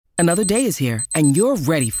Another day is here, and you're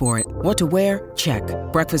ready for it. What to wear? Check.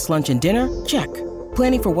 Breakfast, lunch, and dinner? Check.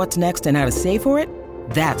 Planning for what's next and how to save for it?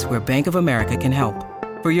 That's where Bank of America can help.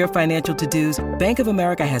 For your financial to-dos, Bank of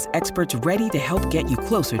America has experts ready to help get you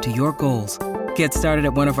closer to your goals. Get started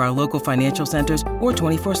at one of our local financial centers or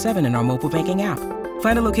 24/7 in our mobile banking app.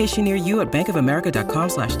 Find a location near you at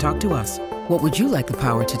bankofamerica.com/talktous. What would you like the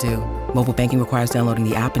power to do? Mobile banking requires downloading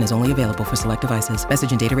the app and is only available for select devices.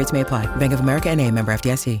 Message and data rates may apply. Bank of America N.A., member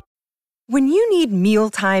FDIC. When you need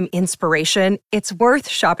mealtime inspiration, it's worth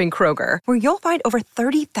shopping Kroger, where you'll find over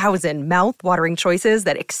 30,000 mouth-watering choices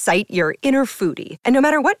that excite your inner foodie. And no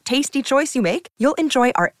matter what tasty choice you make, you'll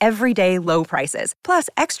enjoy our everyday low prices, plus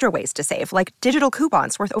extra ways to save, like digital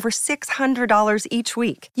coupons worth over $600 each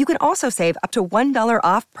week. You can also save up to $1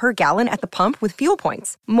 off per gallon at the pump with fuel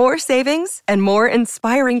points. More savings and more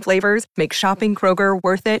inspiring flavors make shopping Kroger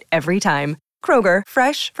worth it every time. Kroger,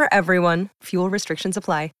 fresh for everyone. Fuel restrictions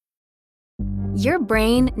apply. Your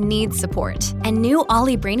brain needs support, and new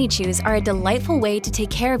Ollie Brainy Chews are a delightful way to take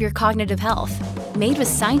care of your cognitive health. Made with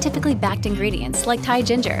scientifically backed ingredients like Thai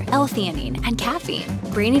ginger, L-theanine, and caffeine,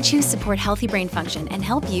 Brainy Chews support healthy brain function and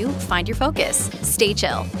help you find your focus, stay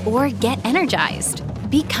chill, or get energized.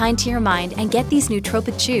 Be kind to your mind and get these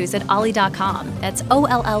nootropic chews at ollie.com. That's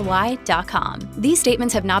OLLY.com. These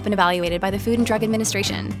statements have not been evaluated by the Food and Drug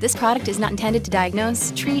Administration. This product is not intended to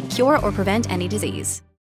diagnose, treat, cure, or prevent any disease.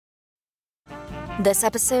 This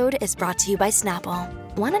episode is brought to you by Snapple.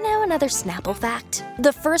 Want to know another Snapple fact?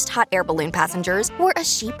 The first hot air balloon passengers were a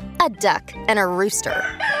sheep, a duck, and a rooster.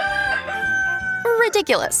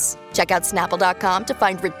 Ridiculous. Check out Snapple.com to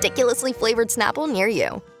find ridiculously flavored Snapple near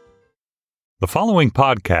you. The following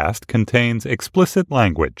podcast contains explicit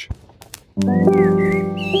language.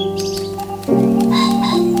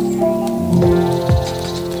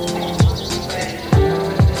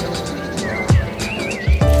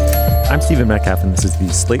 I'm Stephen Metcalf, and this is the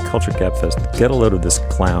Slate Culture Gabfest Get a Load of This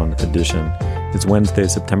Clown edition. It's Wednesday,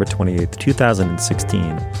 September 28th, 2016.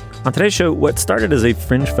 On today's show, what started as a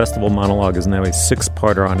Fringe Festival monologue is now a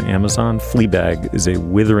six-parter on Amazon. Fleabag is a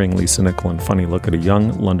witheringly cynical and funny look at a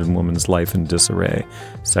young London woman's life in disarray,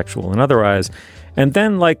 sexual and otherwise. And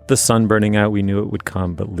then, like the sun burning out, we knew it would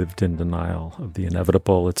come, but lived in denial of the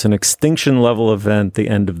inevitable. It's an extinction-level event, the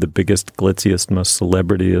end of the biggest, glitziest, most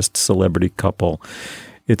celebrity couple.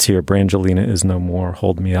 It's here. Brangelina is no more.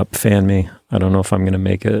 Hold me up. Fan me. I don't know if I'm going to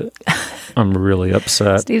make it. I'm really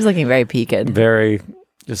upset. Steve's looking very peaked. Very.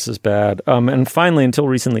 This is bad. And finally, until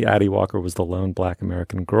recently, Addie Walker was the lone Black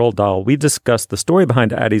American girl doll. We discussed the story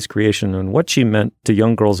behind Addie's creation and what she meant to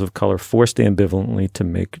young girls of color forced ambivalently to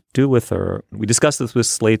make do with her. We discussed this with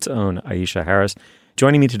Slate's own Aisha Harris.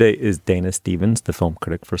 Joining me today is Dana Stevens, the film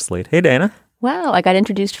critic for Slate. Hey, Dana. Wow, I got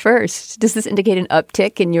introduced first. Does this indicate an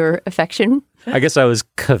uptick in your affection? I guess I was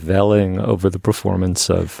cavelling over the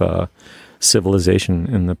performance of Civilization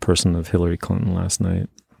in the person of Hillary Clinton last night.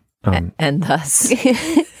 And thus...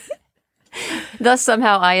 Thus,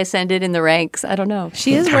 somehow I ascended in the ranks. I don't know.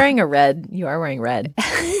 She is wearing a red. You are wearing red.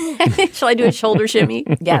 Shall I do a shoulder shimmy?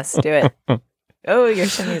 Yes, do it. Oh, your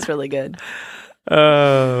shimmy is really good.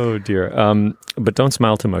 Oh, dear. But don't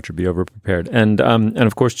smile too much or be overprepared. And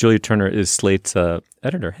of course, Julia Turner is Slate's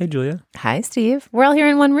editor. Hey, Julia. Hi, Steve. We're all here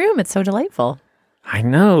in one room. It's so delightful. I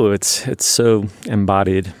know. It's so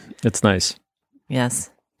embodied. It's nice. Yes.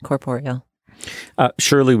 Corporeal.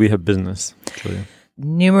 Surely we have business, Julia.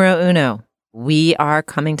 Numero uno. We are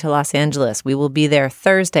coming to Los Angeles. We will be there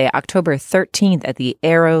Thursday, October 13th at the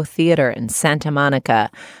Aero Theater in Santa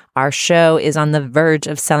Monica. Our show is on the verge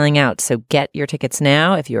of selling out, so get your tickets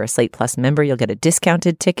now. If you're a Slate Plus member, you'll get a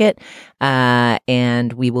discounted ticket.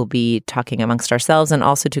 And we will be talking amongst ourselves and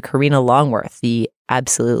also to Karina Longworth, the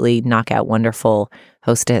absolutely knockout wonderful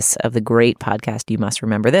hostess of the great podcast You Must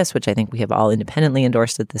Remember This, which I think we have all independently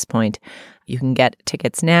endorsed at this point. You can get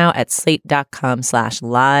tickets now at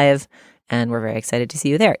slate.com/live. And we're very excited to see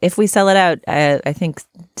you there. If we sell it out, I think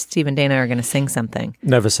Steve and Dana are going to sing something.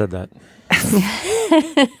 Never said that.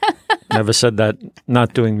 Never said that.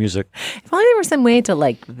 Not doing music. If only there was some way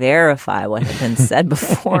to verify what had been said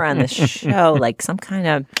before on the show, some kind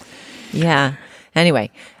of, yeah. Anyway,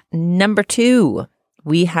 number 2.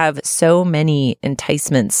 We have so many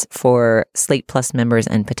enticements for Slate Plus members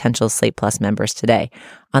and potential Slate Plus members today.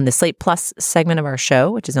 On the Slate Plus segment of our show,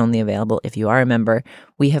 which is only available if you are a member,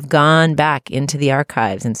 we have gone back into the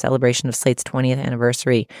archives in celebration of Slate's 20th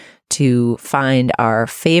anniversary to find our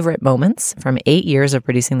favorite moments from 8 years of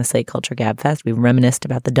producing the Slate Culture Gabfest. We've reminisced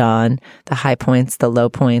about the dawn, the high points, the low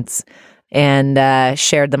points, and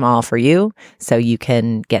shared them all for you. So you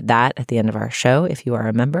can get that at the end of our show if you are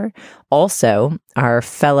a member. Also, our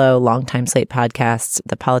fellow longtime Slate podcasts,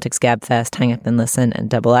 the Politics Gabfest, Hang Up and Listen, and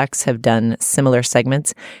Double X have done similar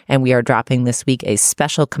segments. And we are dropping this week a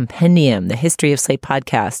special compendium, the history of Slate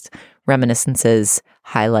podcasts, reminiscences,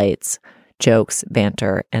 highlights, jokes,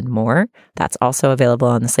 banter, and more. That's also available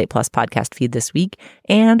on the Slate Plus podcast feed this week.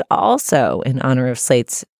 And also, in honor of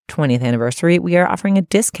Slate's 20th anniversary, we are offering a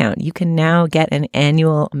discount. You can now get an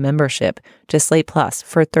annual membership to Slate Plus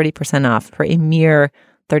for 30% off for a mere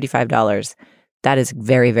 $35. That is a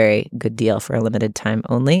very, very good deal for a limited time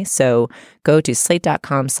only. So go to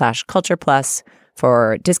slate.com/culture plus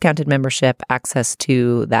for discounted membership, access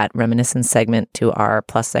to that reminiscence segment, to our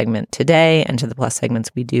Plus segment today, and to the Plus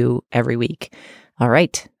segments we do every week. All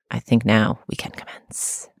right. I think now we can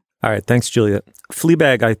commence. All right. Thanks, Julia.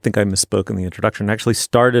 Fleabag, I think I misspoke in the introduction, actually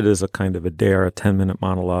started as a kind of a dare, a 10-minute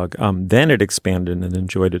monologue. Then it expanded and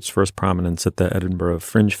enjoyed its first prominence at the Edinburgh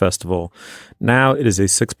Fringe Festival. Now it is a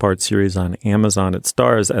 6-part series on Amazon. It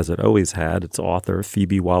stars, as it always had, its author,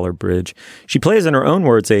 Phoebe Waller-Bridge. She plays, in her own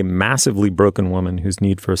words, a massively broken woman whose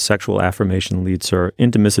need for sexual affirmation leads her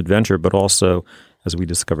into misadventure, but also, as we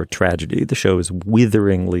discover, tragedy. The show is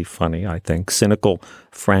witheringly funny, I think, cynical,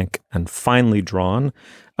 frank, and finely drawn.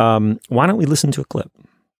 Why don't we listen to a clip?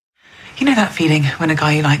 You know that feeling when a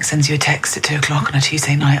guy you like sends you a text at 2 o'clock on a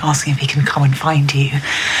Tuesday night asking if he can come and find you,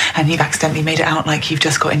 and you've accidentally made it out like you've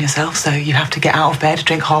just got in yourself, so you have to get out of bed,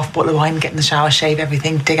 drink half a bottle of wine, get in the shower, shave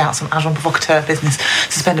everything, dig out some agent provocateur business,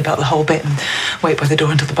 suspend a belt the whole bit, and wait by the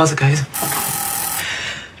door until the buzzer goes.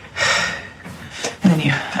 And then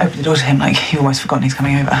you open the door to him like you've almost forgotten he's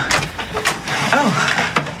coming over. Oh.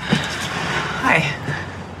 Hi.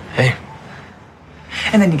 Hey.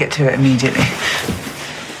 And then you get to it immediately.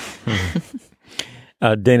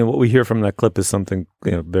 Dana, what we hear from that clip is something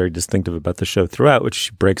very distinctive about the show throughout, which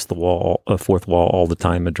she breaks the wall, a fourth wall all the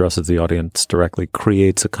time, addresses the audience directly,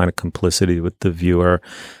 creates a kind of complicity with the viewer.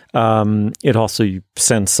 It also, you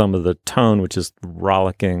sense some of the tone, which is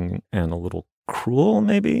rollicking and a little cruel,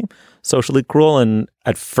 maybe socially cruel. And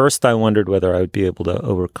at first I wondered whether I would be able to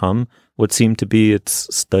overcome what seemed to be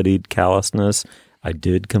its studied callousness. I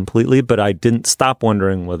did completely, but I didn't stop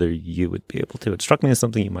wondering whether you would be able to. It struck me as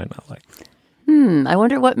something you might not like. I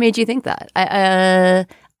wonder what made you think that. My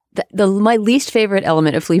least favorite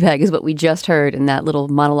element of Fleabag is what we just heard in that little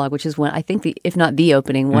monologue, which is one, I think, if not the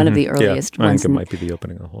opening, one of the earliest ones. I think it might be the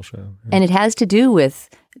opening of the whole show. Yeah. And it has to do with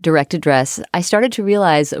direct address. I started to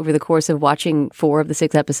realize over the course of watching 4 of the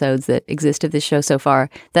 6 episodes that exist of this show so far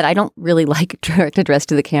that I don't really like direct address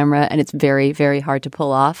to the camera, and it's very, very hard to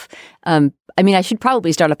pull off. I mean, I should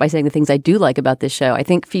probably start off by saying the things I do like about this show. I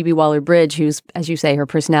think Phoebe Waller-Bridge, who's, as you say, her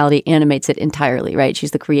personality animates it entirely, right?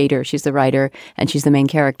 She's the creator, she's the writer, and she's the main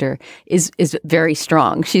character, is very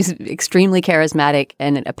strong. She's extremely charismatic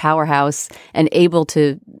and a powerhouse and able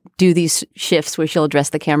to do these shifts where she'll address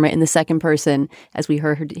the camera in the second person, as we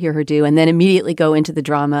hear her do, and then immediately go into the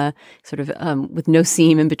drama, sort of with no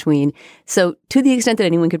seam in between. So to the extent that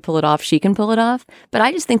anyone could pull it off, she can pull it off. But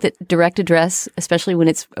I just think that direct address, especially when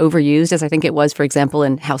it's overused, as I think it was, for example,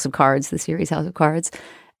 in House of Cards, the series House of Cards,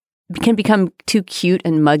 can become too cute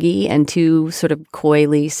and muggy and too sort of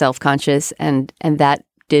coyly self-conscious, and that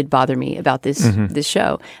did bother me about this this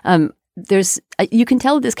show. You can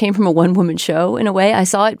tell this came from a one-woman show in a way. I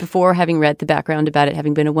saw it before having read the background about it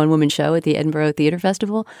having been a one-woman show at the Edinburgh Theatre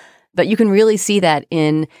Festival, but you can really see that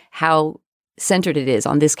in how centered it is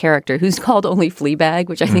on this character who's called only Fleabag,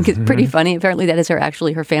 which I think is pretty funny. Apparently that is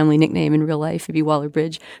her family nickname in real life, Phoebe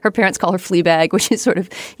Waller-Bridge. Her parents call her Fleabag, which is sort of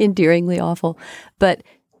endearingly awful. But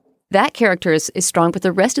that character is strong, but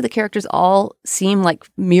the rest of the characters all seem like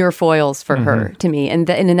mere foils for her to me. And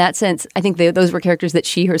in that sense, I think those were characters that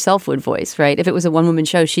she herself would voice, right? If it was a one-woman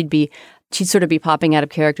show, she'd sort of be popping out of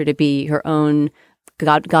character to be her own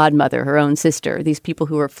godmother, her own sister, these people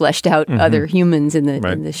who are fleshed out other humans in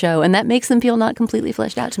the show. And that makes them feel not completely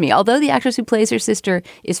fleshed out to me. Although the actress who plays her sister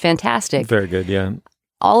is fantastic. Very good, yeah.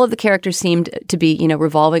 All of the characters seemed to be,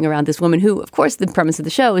 revolving around this woman who, of course, the premise of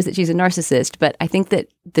the show is that she's a narcissist. But I think that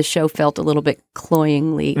the show felt a little bit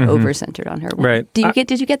cloyingly over-centered on her. Right.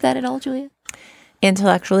 Did you get that at all, Julia?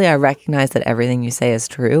 Intellectually, I recognize that everything you say is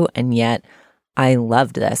true, and yet I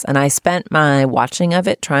loved this. And I spent my watching of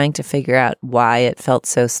it trying to figure out why it felt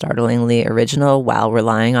so startlingly original while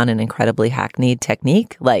relying on an incredibly hackneyed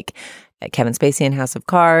technique, like Kevin Spacey in House of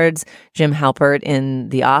Cards, Jim Halpert in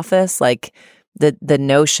The Office. Like, the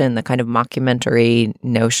notion, the kind of mockumentary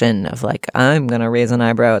notion of like, I'm going to raise an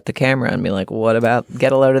eyebrow at the camera and be like, what about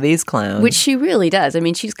get a load of these clowns? Which she really does. I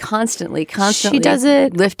mean, she's constantly she does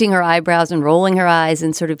it, lifting her eyebrows and rolling her eyes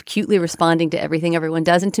and sort of cutely responding to everything everyone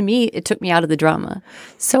does. And to me, it took me out of the drama.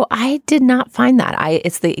 So I did not find that.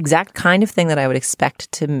 It's the exact kind of thing that I would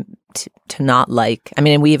expect to not like. I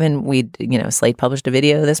mean, and Slate published a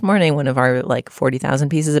video this morning, one of our like 40,000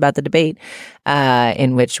 pieces about the debate,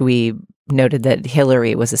 in which we noted that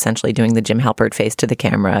Hillary was essentially doing the Jim Halpert face to the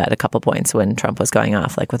camera at a couple points when Trump was going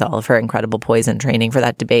off, like with all of her incredible poison training for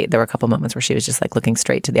that debate. There were a couple moments where she was just like looking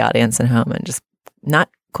straight to the audience and home and just not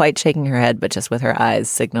quite shaking her head, but just with her eyes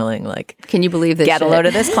signaling like, can you believe this? Get a load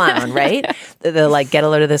of this clown, right? the like, get a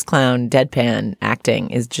load of this clown deadpan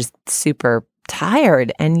acting is just super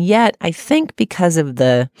tired. And yet I think because of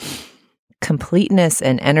the completeness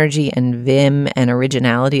and energy and vim and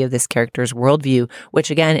originality of this character's worldview, which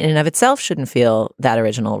again, in and of itself shouldn't feel that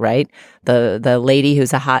original, right? The lady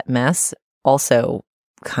who's a hot mess also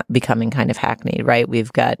becoming kind of hackneyed, right?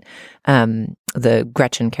 We've got the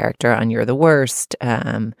Gretchen character on You're the Worst,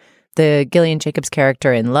 the Gillian Jacobs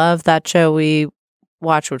character in Love, that show we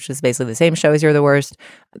watched, which is basically the same show as You're the Worst,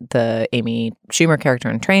 the Amy Schumer character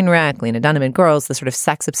in Trainwreck, Lena Dunham in Girls, the sort of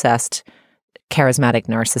sex-obsessed charismatic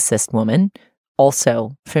narcissist woman,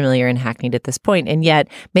 also familiar and hackneyed at this point. And yet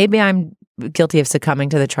maybe I'm guilty of succumbing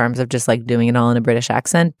to the charms of just like doing it all in a British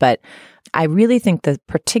accent. But I really think the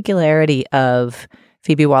particularity of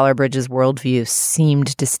Phoebe Waller-Bridge's worldview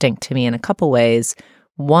seemed distinct to me in a couple ways.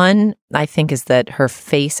 One, I think, is that her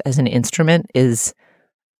face as an instrument is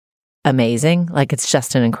amazing. Like, it's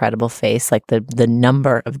just an incredible face. Like the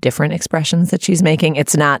number of different expressions that she's making.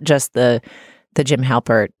 It's not just the Jim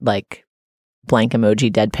Halpert, like, blank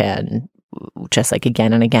emoji deadpan, just like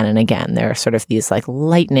again and again and again. There are sort of these like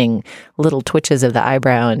lightning little twitches of the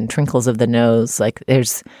eyebrow and trinkles of the nose. Like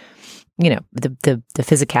there's, the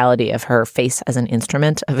physicality of her face as an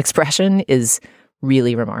instrument of expression is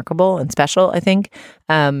really remarkable and special, I think.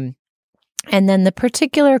 And then the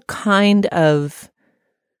particular kind of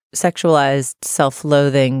sexualized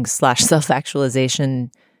self-loathing /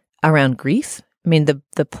 self-actualization around grief. I mean,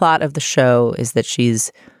 the plot of the show is that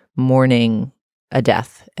she's mourning a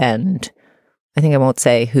death, and I think I won't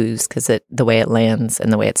say whose because the way it lands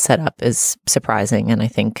and the way it's set up is surprising and I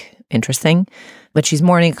think interesting. But she's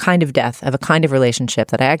mourning a kind of death of a kind of relationship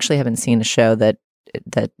that I actually haven't seen a show that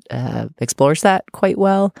explores that quite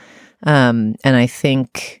well. And I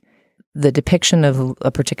think the depiction of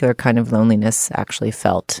a particular kind of loneliness actually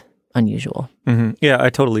felt unusual. Mm-hmm. Yeah, I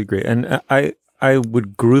totally agree, and I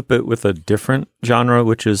would group it with a different genre,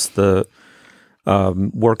 which is the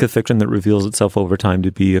work of fiction that reveals itself over time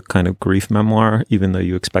to be a kind of grief memoir, even though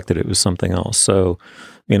you expected it was something else. So,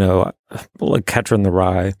 like Catcher in the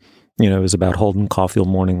Rye, is about Holden Caulfield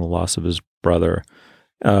mourning the loss of his brother,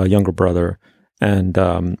 younger brother. And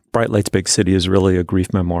Bright Lights, Big City is really a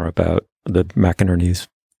grief memoir about the McInerney's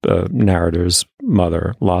narrator's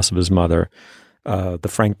mother, loss of his mother. The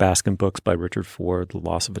Frank Baskin books by Richard Ford, The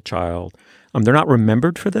Loss of a Child. They're not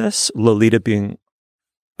remembered for this. Lolita being,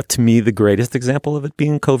 to me, the greatest example of it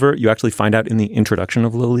being covert. You actually find out in the introduction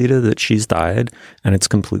of Lolita that she's died, and it's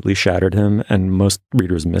completely shattered him, and most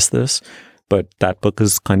readers miss this. But that book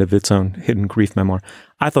is kind of its own hidden grief memoir.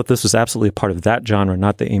 I thought this was absolutely a part of that genre,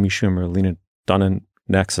 not the Amy Schumer, Lena Dunham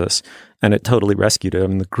nexus, and it totally rescued it. I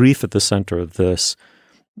mean, the grief at the center of this,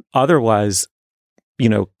 otherwise,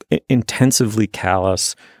 intensively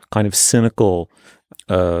callous, kind of cynical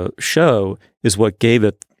show is what gave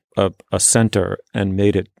it a center and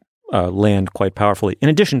made it land quite powerfully. In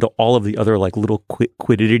addition to all of the other like little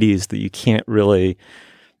quiddities that you can't really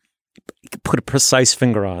put a precise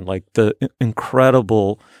finger on, like the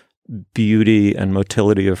incredible beauty and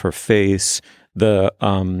motility of her face, the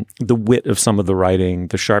wit of some of the writing,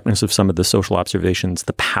 the sharpness of some of the social observations,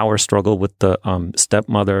 the power struggle with the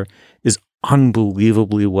stepmother is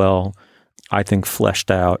unbelievably well, I think, fleshed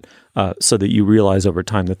out, so that you realize over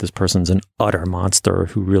time that this person's an utter monster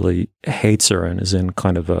who really hates her and is in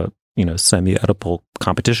kind of a semi-Oedipal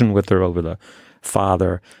competition with her over the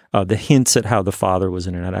father. The hints at how the father was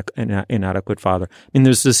an inadequate father. I mean,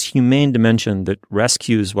 there's this humane dimension that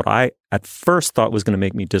rescues what I at first thought was going to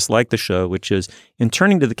make me dislike the show, which is in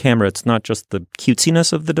turning to the camera, it's not just the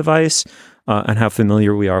cutesiness of the device and how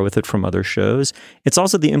familiar we are with it from other shows. It's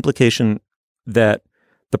also the implication that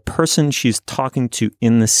the person she's talking to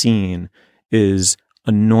in the scene is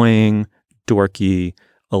annoying, dorky,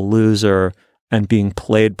 a loser, and being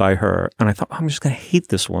played by her. And I thought, I'm just going to hate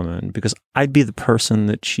this woman because I'd be the person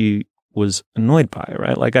that she was annoyed by,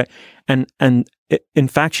 right? Like and in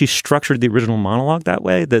fact, she structured the original monologue that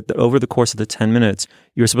way, that over the course of the 10 minutes,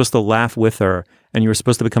 you were supposed to laugh with her and you were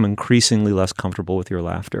supposed to become increasingly less comfortable with your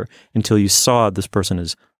laughter until you saw this person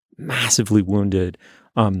is massively wounded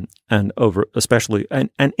and over, especially, and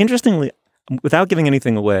interestingly, without giving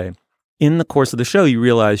anything away, in the course of the show, you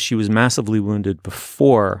realize she was massively wounded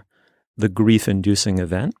before the grief-inducing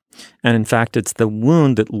event. And in fact, it's the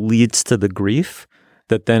wound that leads to the grief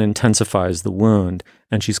that then intensifies the wound.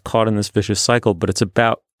 And she's caught in this vicious cycle, but it's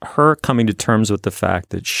about her coming to terms with the fact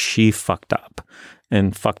that she fucked up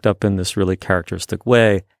and fucked up in this really characteristic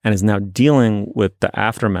way and is now dealing with the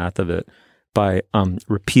aftermath of it by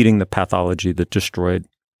repeating the pathology that destroyed,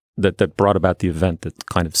 that brought about the event that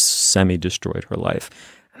kind of semi-destroyed her life.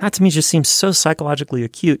 And that to me just seems so psychologically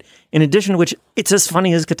acute, in addition to which it's as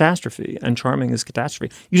funny as Catastrophe and charming as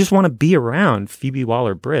Catastrophe. You just want to be around Phoebe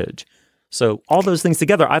Waller-Bridge. So all those things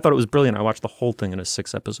together, I thought it was brilliant. I watched the whole thing in a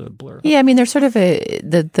 6-episode blur. Yeah, I mean, there's sort of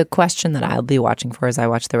the question that I'll be watching for as I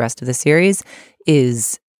watch the rest of the series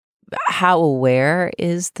is how aware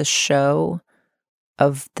is the show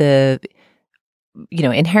of the,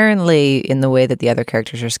 inherently in the way that the other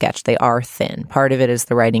characters are sketched, they are thin. Part of it is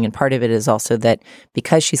the writing, and part of it is also that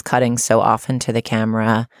because she's cutting so often to the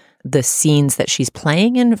camera, the scenes that she's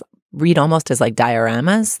playing in read almost as like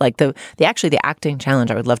dioramas. Like the acting challenge,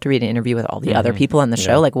 I would love to read an interview with all the other people on the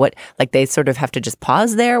show. Like they sort of have to just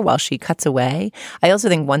pause there while she cuts away. I also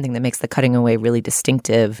think one thing that makes the cutting away really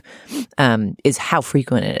distinctive is how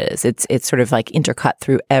frequent it is. It's sort of like intercut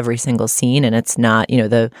through every single scene, and it's not,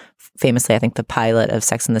 famously, I think the pilot of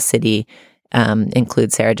Sex and the City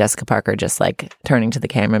includes Sarah Jessica Parker just like turning to the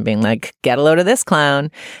camera and being like, "Get a load of this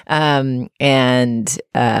clown," and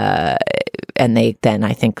they then,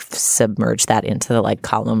 I think, submerge that into the like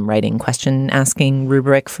column writing, question asking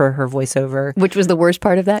rubric for her voiceover, which was the worst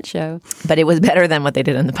part of that show. But it was better than what they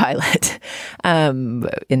did in the pilot,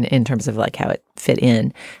 in terms of like how it fit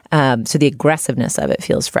in. So the aggressiveness of it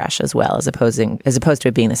feels fresh as well, as opposed to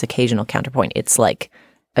it being this occasional counterpoint. It's like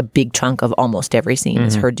a big chunk of almost every scene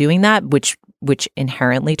is her doing that, which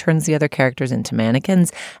inherently turns the other characters into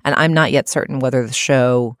mannequins. And I'm not yet certain whether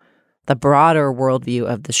the broader worldview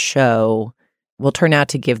of the show will turn out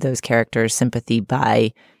to give those characters sympathy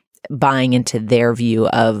by buying into their view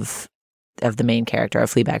of the main character,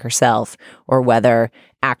 of Fleabag herself, or whether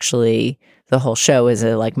actually the whole show is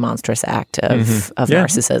a like monstrous act of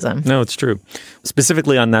narcissism. No, it's true.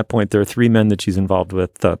 Specifically on that point, there are 3 men that she's involved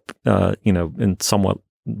with, in somewhat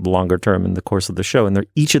longer term in the course of the show, and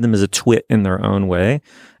each of them is a twit in their own way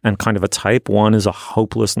and kind of a type. One is a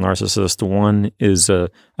hopeless narcissist, one is a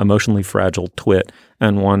emotionally fragile twit,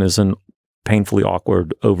 and one is an painfully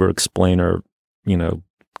awkward over-explainer,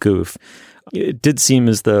 goof. It did seem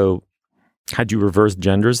as though, had you reversed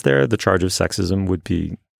genders there, the charge of sexism would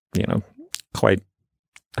be, quite,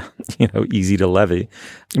 easy to levy.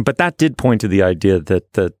 But that did point to the idea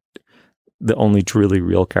that the only truly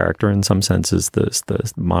real character, in some sense, is the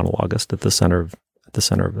monologuist at the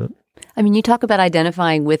center of it. I mean, you talk about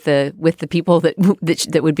identifying with the people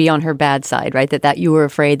that would be on her bad side, right? That you were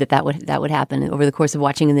afraid that would happen over the course of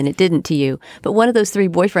watching, and then it didn't to you. But one of those 3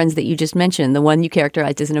 boyfriends that you just mentioned, the one you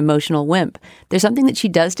characterized as an emotional wimp, there's something that she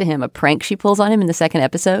does to him, a prank she pulls on him in the 2nd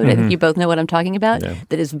episode. I think you both know what I'm talking about. Yeah.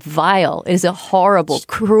 That is vile. It is a horrible,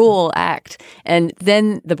 cruel act. And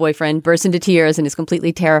then the boyfriend bursts into tears and is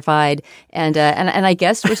completely terrified. And I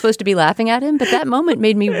guess we're supposed to be laughing at him, but that moment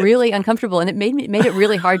made me really uncomfortable, and it made it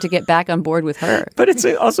really hard to get back on board with her. But it's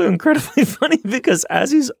also incredibly funny because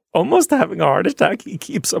as he's almost having a heart attack, he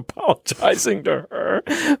keeps apologizing to her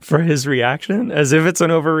for his reaction as if it's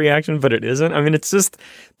an overreaction, but it isn't. I mean, it's just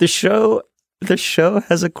the show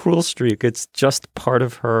has a cruel streak. It's just part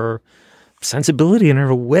of her sensibility and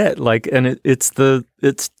her wit. And it's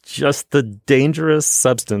just the dangerous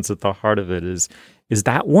substance at the heart of it is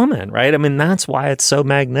that woman, right? I mean, that's why it's so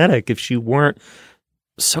magnetic. If she weren't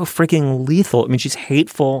so freaking lethal, I mean, she's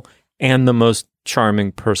hateful and the most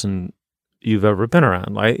charming person you've ever been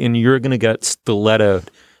around, right? And you're going to get stilettoed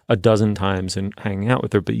a dozen times in hanging out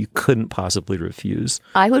with her, but you couldn't possibly refuse.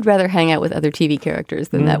 I would rather hang out with other TV characters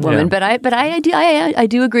than that woman. Yeah. But I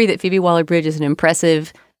do agree that Phoebe Waller-Bridge is an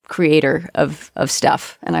impressive creator of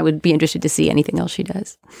stuff, and I would be interested to see anything else she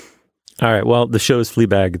does. All right. Well, the show is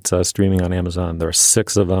Fleabag. It's streaming on Amazon. There are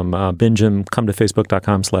 6 of them. Binge them. Come to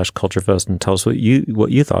Facebook.com/CultureFest and tell us what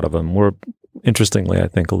you thought of them. We're, interestingly, I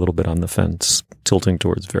think, a little bit on the fence, tilting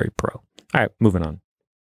towards very pro. All right. Moving on.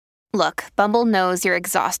 Look, Bumble knows you're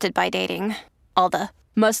exhausted by dating. All the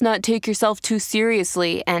must not take yourself too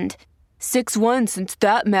seriously and 6'1" since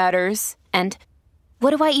that matters. And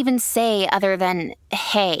what do I even say other than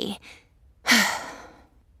hey?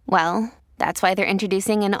 Well, That's why they're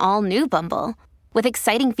introducing an all-new Bumble, with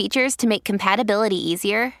exciting features to make compatibility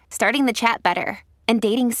easier, starting the chat better, and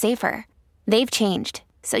dating safer. They've changed,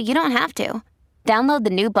 so you don't have to. Download the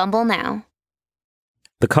new Bumble now.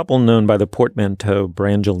 The couple known by the portmanteau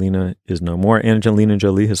Brangelina is no more. Angelina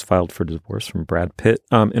Jolie has filed for divorce from Brad Pitt.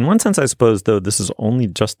 In one sense, I suppose, though, this is only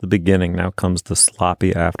just the beginning. Now comes the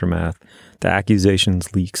sloppy aftermath, the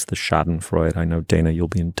accusations, leaks, the schadenfreude. I know, Dana, you'll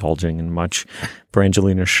be indulging in much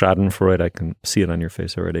Brangelina schadenfreude. I can see it on your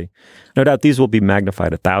face already. No doubt these will be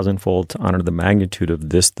magnified 1,000-fold to honor the magnitude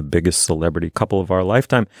of this, the biggest celebrity couple of our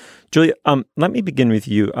lifetime. Julia, let me begin with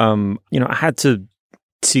you. I had to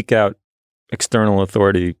seek out external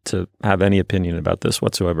authority to have any opinion about this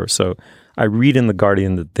whatsoever. So I read in The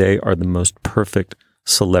Guardian that they are the most perfect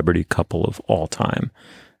celebrity couple of all time.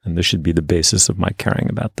 And this should be the basis of my caring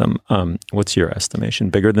about them. What's your estimation?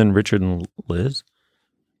 Bigger than Richard and Liz?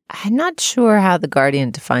 I'm not sure how The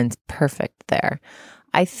Guardian defines perfect there.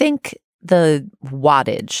 I think the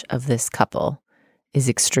wattage of this couple is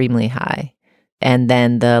extremely high. And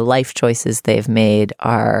then the life choices they've made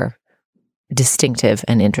are distinctive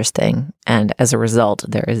and interesting. And as a result,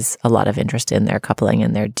 there is a lot of interest in their coupling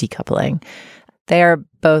and their decoupling. They're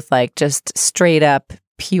both like just straight up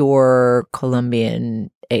pure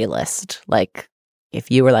Colombian A-list. Like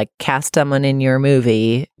if you were like cast someone in your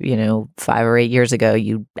movie, 5 or 8 years ago,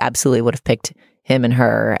 you absolutely would have picked him and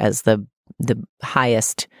her as the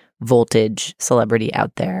highest voltage celebrity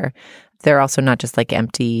out there. They're also not just like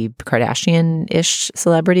empty Kardashian-ish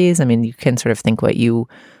celebrities. I mean, you can sort of think what you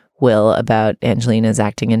will about Angelina's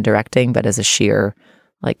acting and directing, but as a sheer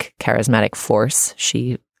like charismatic force,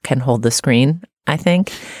 she can hold the screen, I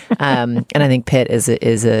think. And I think Pitt is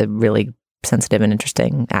a really sensitive and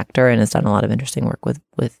interesting actor and has done a lot of interesting work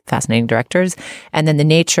with fascinating directors. And then the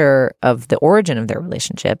nature of the origin of their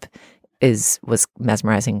relationship was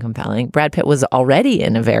mesmerizing and compelling. Brad Pitt was already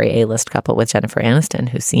in a very A-list couple with Jennifer Aniston,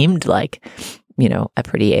 who seemed like, a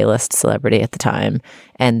pretty A-list celebrity at the time,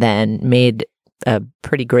 and then made a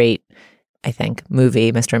pretty great, I think,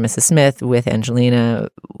 movie, Mr. and Mrs. Smith, with Angelina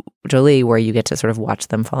Jolie, where you get to sort of watch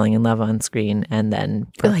them falling in love on screen. And then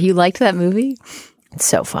you liked that movie? It's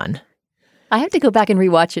so fun. I have to go back and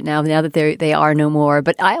rewatch it now that they are no more.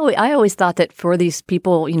 But I always thought that for these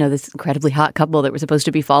people, this incredibly hot couple that were supposed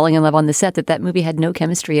to be falling in love on the set, that movie had no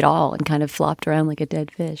chemistry at all and kind of flopped around like a dead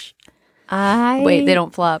fish. Wait, they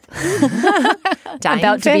don't flop.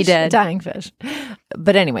 About to be dead. Dying fish.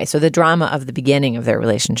 But anyway, so the drama of the beginning of their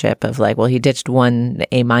relationship of like, well, he ditched one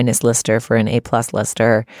A- lister for an A+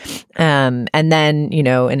 lister. And then,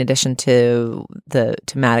 in addition to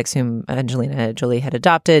Maddox, whom Angelina Jolie had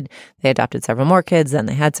adopted, they adopted several more kids. Then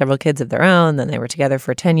they had several kids of their own. Then they were together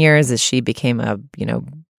for 10 years as she became a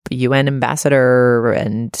UN ambassador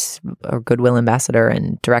or goodwill ambassador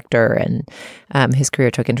and director, and his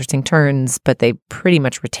career took interesting turns, but they pretty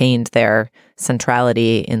much retained their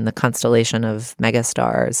centrality in the constellation of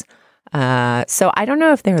megastars. So I don't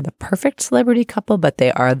know if they're the perfect celebrity couple, but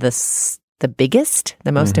they are the biggest,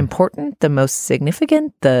 the most important, the most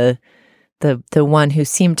significant, the one who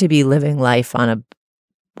seemed to be living life on a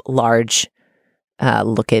large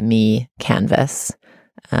look at me canvas.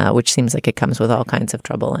 Which seems like it comes with all kinds of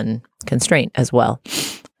trouble and constraint as well.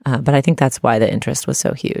 But I think that's why the interest was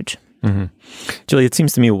so huge. Mm-hmm. Julie, it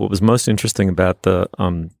seems to me what was most interesting about the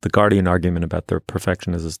Guardian argument about their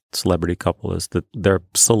perfection as a celebrity couple is that their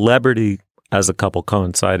celebrity as a couple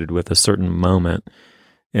coincided with a certain moment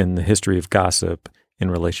in the history of gossip in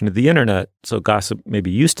relation to the internet. So gossip maybe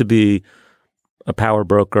used to be a power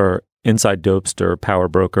broker, inside dopester, power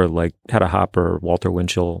broker like Hedda Hopper, Walter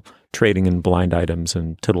Winchell, trading in blind items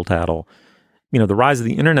and tittle tattle. The rise of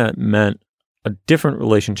the internet meant a different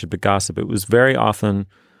relationship to gossip. It was very often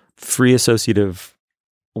free associative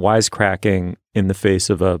wisecracking in the face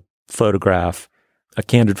of a photograph, a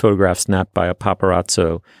candid photograph snapped by a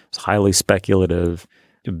paparazzo. It's highly speculative,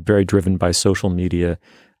 very driven by social media.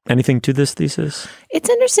 Anything to this thesis? It's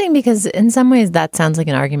interesting because in some ways that sounds like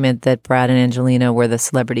an argument that Brad and Angelina were the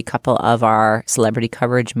celebrity couple of our celebrity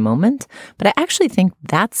coverage moment. But I actually think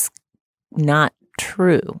that's not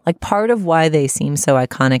true. Like part of why they seem so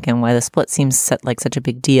iconic and why the split seems like such a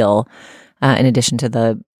big deal, in addition to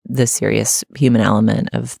the serious human element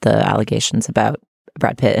of the allegations about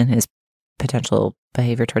Brad Pitt and his potential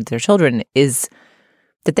behavior towards their children, is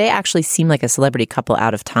that they actually seem like a celebrity couple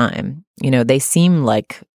out of time. They seem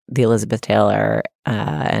like the Elizabeth Taylor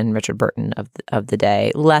and Richard Burton of the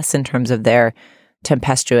day, less in terms of their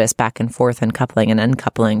tempestuous back and forth and coupling and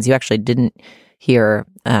uncouplings. You actually didn't hear,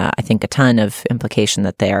 I think, a ton of implication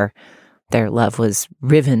that their love was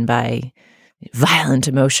riven by violent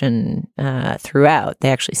emotion throughout.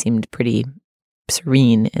 They actually seemed pretty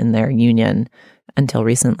serene in their union until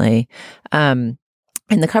recently. In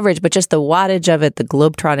the coverage, but just the wattage of it, the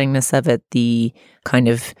globetrottingness of it, the kind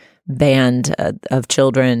of band of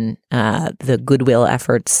children, the goodwill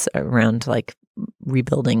efforts around like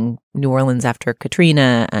rebuilding New Orleans after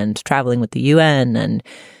Katrina and traveling with the UN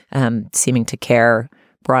and seeming to care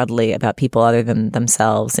broadly about people other than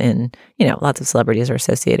themselves. And, lots of celebrities are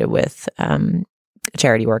associated with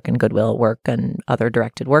charity work and goodwill work and other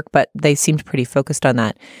directed work, but they seemed pretty focused on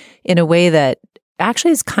that in a way that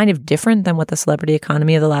actually is kind of different than what the celebrity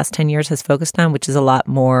economy of the last 10 years has focused on, which is a lot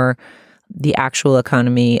more the actual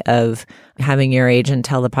economy of having your agent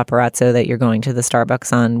tell the paparazzo that you're going to the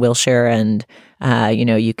Starbucks on Wilshire and,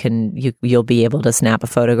 you'll be able to snap a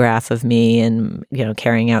photograph of me and,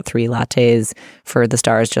 carrying out 3 lattes for the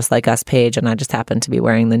Stars Just Like Us page. And I just happened to be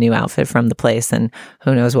wearing the new outfit from the place. And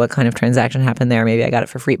who knows what kind of transaction happened there. Maybe I got it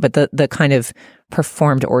for free. But the kind of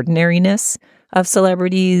performed ordinariness of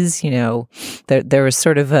celebrities, there was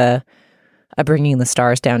sort of a bringing the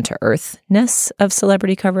stars down to earthness of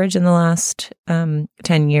celebrity coverage in the last 10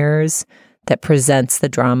 years that presents the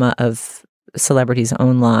drama of celebrities'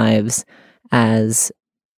 own lives as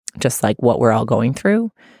just like what we're all going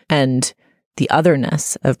through. And the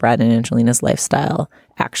otherness of Brad and Angelina's lifestyle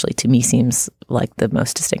actually, to me, seems like the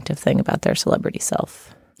most distinctive thing about their celebrity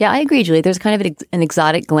self. Yeah, I agree, Julie. There's kind of an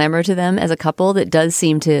exotic glamour to them as a couple that does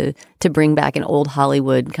seem to bring back an old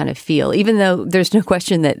Hollywood kind of feel, even though there's no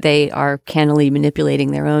question that they are cannily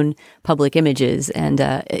manipulating their own public images and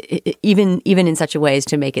even in such a way as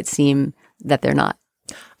to make it seem that they're not.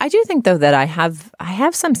 I do think, though, that I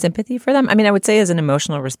have some sympathy for them. I mean, I would say as an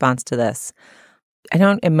emotional response to this,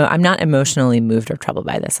 I'm not emotionally moved or troubled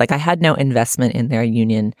by this. Like, I had no investment in their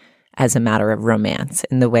union as a matter of romance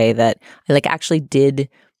in the way that I actually did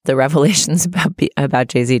the revelations about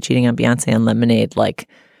Jay-Z cheating on Beyonce on Lemonade, like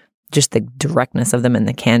just the directness of them and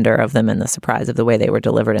the candor of them and the surprise of the way they were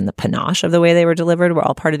delivered and the panache of the way they were delivered were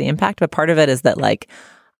all part of the impact. But part of it is that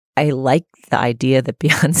I like the idea that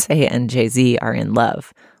Beyonce and Jay-Z are in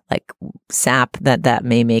love. Like sap that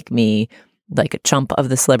may make me like a chump of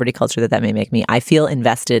the celebrity culture that may make me. I feel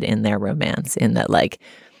invested in their romance in that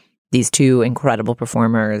these two incredible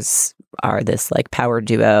performers are this power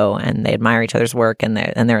duo and they admire each other's work and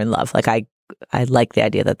they're in love. I like the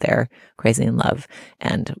idea that they're crazy in love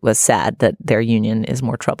and was sad that their union is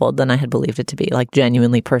more troubled than I had believed it to be.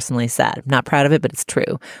 Genuinely, personally sad. I'm not proud of it, but it's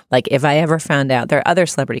true. If I ever found out there are other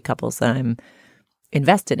celebrity couples that I'm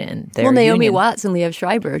invested in. Naomi Watts and Liev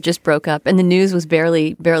Schreiber just broke up, and the news was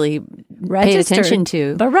barely paid attention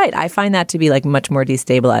to. But I find that to be much more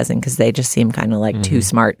destabilizing because they just seem kind of two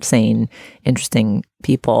smart, sane, interesting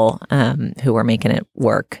people who are making it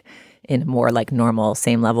work in a more normal,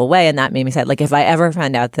 same level way. And that made me sad. If I ever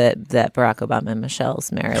found out that Barack Obama and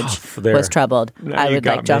Michelle's marriage was troubled, I would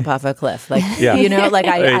jump off a cliff.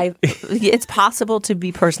 It's possible to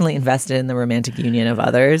be personally invested in the romantic union of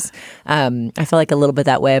others. I feel a little bit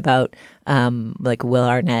that way about Will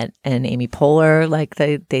Arnett and Amy Poehler.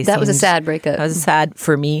 That was a sad breakup. That was a sad,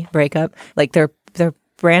 for me, breakup. They're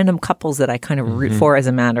random couples that I kind of root for as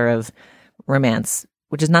a matter of romance,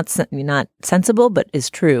 which is not sensible, but is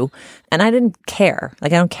true. And I didn't care. I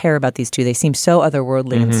don't care about these two. They seem so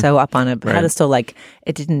otherworldly and so up on a pedestal. It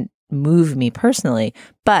didn't move me personally.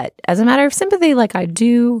 But as a matter of sympathy, I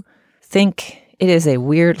do think it is a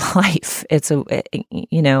weird life. It's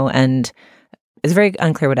and it's very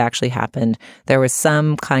unclear what actually happened. There was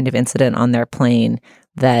some kind of incident on their plane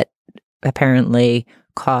that apparently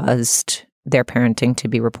caused their parenting to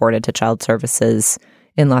be reported to Child Services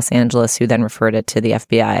in Los Angeles, who then referred it to the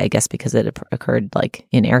FBI, I guess because it occurred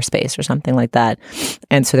in airspace or something like that.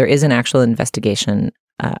 And so there is an actual investigation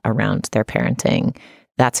around their parenting.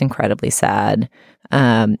 That's incredibly sad.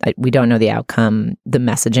 We don't know the outcome. The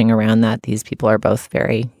messaging around that, these people are both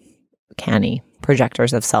very canny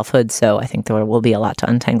projectors of selfhood. So I think there will be a lot to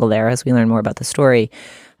untangle there as we learn more about the story.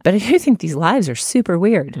 But I do think these lives are super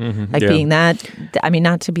weird. Being that,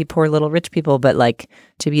 not to be poor little rich people, but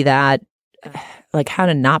to be that, how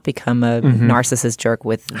to not become a narcissist jerk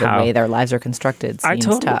with the way their lives are constructed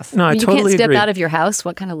seems tough. No, I totally You can't step agree. out of your house.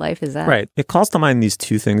 What kind of life is that? Right. It calls to mind these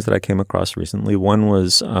two things that I came across recently. One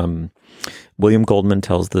was William Goldman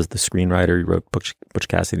tells the screenwriter, he wrote Butch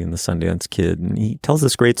Cassidy and the Sundance Kid, and he tells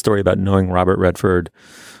this great story about knowing Robert Redford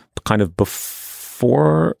kind of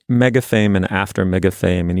before mega fame and after mega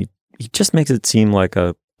fame. And he just makes it seem like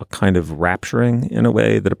a kind of rapturing in a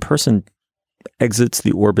way that a person exits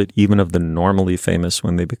the orbit even of the normally famous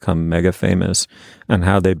when they become mega famous, and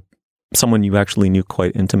how they someone you actually knew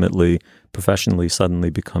quite intimately, professionally, suddenly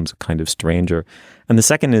becomes a kind of stranger. And the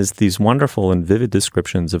second is these wonderful and vivid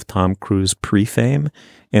descriptions of Tom Cruise pre-fame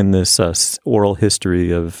in this oral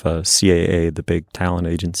history of CAA, the big talent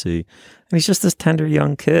agency. And he's just this tender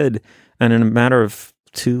young kid. And in a matter of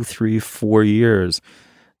 2, 3, 4 years,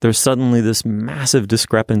 there's suddenly this massive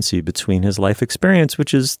discrepancy between his life experience,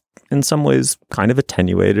 which is in some ways kind of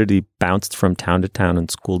attenuated. He bounced from town to town and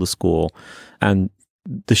school to school, and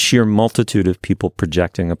the sheer multitude of people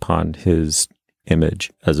projecting upon his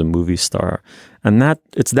image as a movie star. And that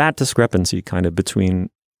it's that discrepancy kind of between,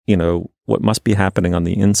 you know, what must be happening on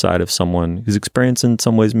the inside of someone whose experience in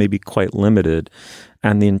some ways may be quite limited,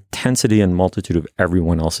 and the intensity and multitude of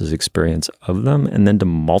everyone else's experience of them. And then to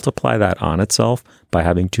multiply that on itself by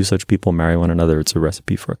having two such people marry one another, it's a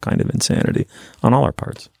recipe for a kind of insanity on all our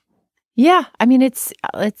parts. Yeah. I mean, it's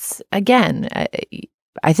again,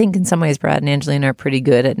 I think in some ways Brad and Angelina are pretty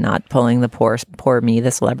good at not pulling the poor me,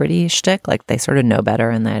 the celebrity shtick. Like they sort of know better,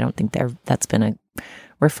 and I don't think that's been a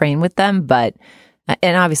refrain with them. But,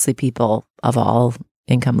 and obviously people of all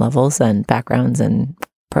income levels and backgrounds and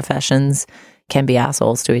professions can be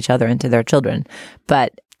assholes to each other and to their children.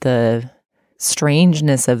 But the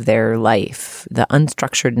strangeness of their life, the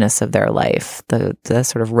unstructuredness of their life, the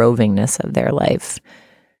sort of rovingness of their life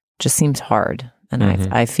just seems hard. And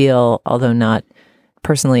I feel, although not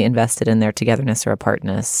personally invested in their togetherness or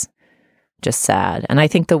apartness, just sad. And I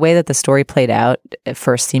think the way that the story played out, at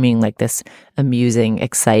first seeming like this amusing,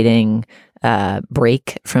 exciting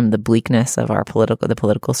break from the bleakness of the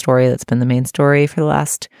political story that's been the main story for the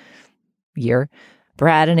last year.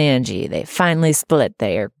 Brad and Angie, they finally split.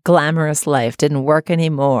 Their glamorous life didn't work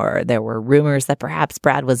anymore. There were rumors that perhaps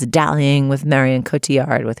Brad was dallying with Marion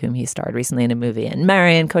Cotillard, with whom he starred recently in a movie. And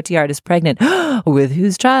Marion Cotillard is pregnant. With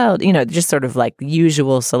whose child? You know, just sort of like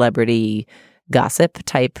usual celebrity gossip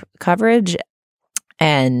type coverage.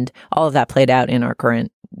 And all of that played out in our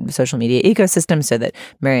current social media ecosystem, so that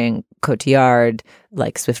Marion Cotillard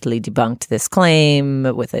like swiftly debunked this claim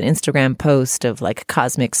with an Instagram post of like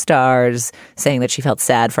cosmic stars saying that she felt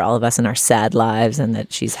sad for all of us in our sad lives, and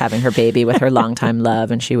that she's having her baby with her longtime love,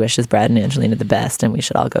 and she wishes Brad and Angelina the best, and we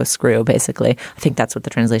should all go screw, basically. I think that's what the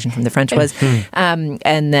translation from the French was.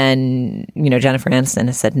 And then, you know, Jennifer Aniston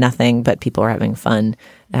has said nothing, but people are having fun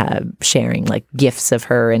sharing like gifs of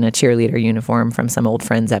her in a cheerleader uniform from some old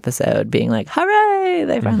Friends episode, being like, hooray,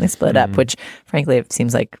 they finally split up, which frankly, it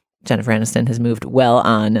seems like Jennifer Aniston has moved well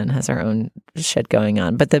on and has her own shit going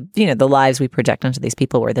on. But the lives we project onto these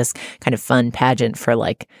people were this kind of fun pageant for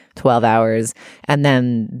like 12 hours. And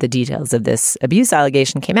then the details of this abuse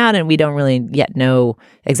allegation came out, and we don't really yet know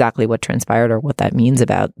exactly what transpired or what that means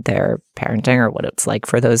about their parenting or what it's like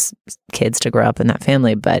for those kids to grow up in that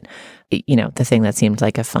family. But, you know, the thing that seemed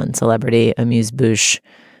like a fun celebrity amuse-bouche,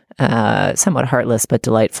 somewhat heartless but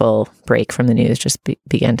delightful break from the news just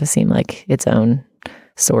began to seem like its own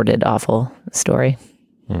sordid, awful story.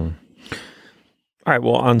 All right.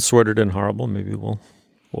 Well, on sordid and horrible, maybe we'll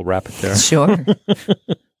wrap it there. Sure.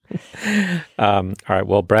 All right.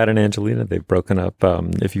 Well, Brad and Angelina, they've broken up.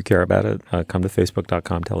 If you care about it, come to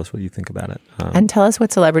facebook.com. Tell us what you think about it. And tell us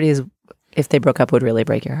what celebrities, if they broke up, would really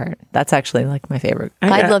break your heart. That's actually like my favorite.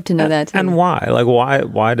 I'd love to know that too. And why? Like,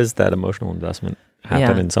 why does that emotional investment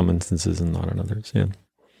happen in some instances and not in others? Yeah.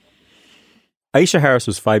 Aisha Harris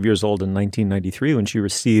was 5 years old in 1993 when she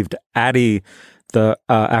received Addie, the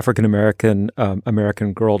African-American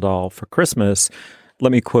American Girl doll, for Christmas.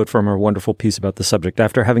 Let me quote from her wonderful piece about the subject.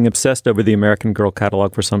 After having obsessed over the American Girl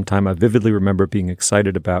catalog for some time, I vividly remember being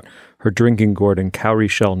excited about her drinking gourd and cowrie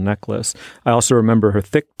shell necklace. I also remember her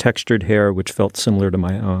thick, textured hair, which felt similar to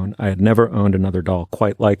my own. I had never owned another doll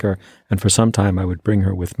quite like her, and for some time I would bring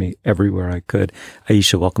her with me everywhere I could.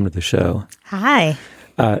 Aisha, welcome to the show. Hi.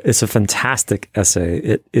 It's a fantastic essay.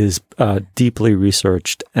 It is deeply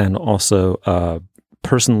researched and also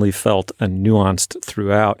personally felt and nuanced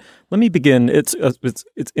throughout. Let me begin. It's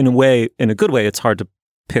in a good way. It's hard to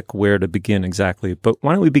pick where to begin exactly. But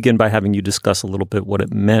why don't we begin by having you discuss a little bit what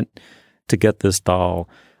it meant to get this doll,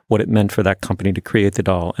 what it meant for that company to create the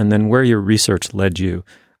doll, and then where your research led you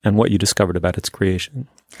and what you discovered about its creation.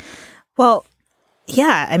 Well,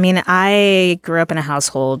 yeah. I mean, I grew up in a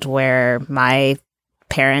household where my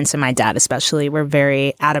parents and my dad especially were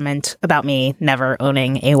very adamant about me never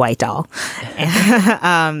owning a white doll.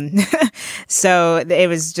 So it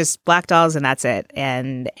was just black dolls and that's it.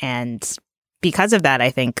 And because of that, I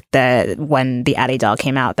think that when the Addie doll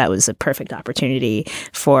came out, that was a perfect opportunity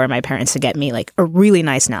for my parents to get me like a really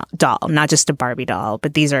nice doll, not just a Barbie doll,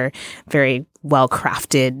 but these are very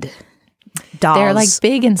well-crafted dolls. They're like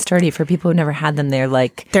big and sturdy for people who never had them. They're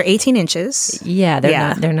 18 inches. Yeah,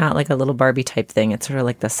 they're not like a little Barbie type thing. It's sort of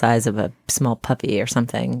like the size of a small puppy or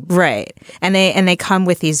something. Right. And they come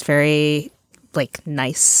with these very like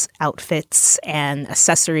nice outfits and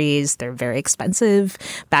accessories. They're very expensive.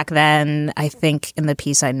 Back then, I think in the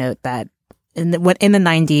piece I note that in the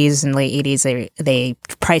 90s and late 80s, they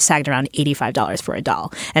price tagged around $85 for a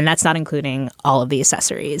doll, and that's not including all of the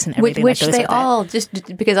accessories and everything. Which that goes they with all,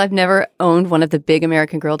 just because I've never owned one of the big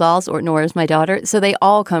American Girl dolls, nor is my daughter, so they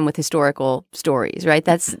all come with historical stories, right?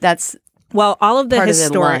 That's well, all of the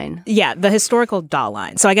the historical doll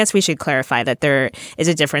line. So I guess we should clarify that there is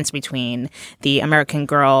a difference between the American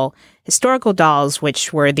Girl historical dolls,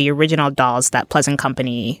 which were the original dolls that Pleasant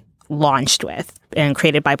Company launched with and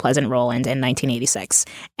created by Pleasant Rowland in 1986.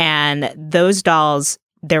 And those dolls,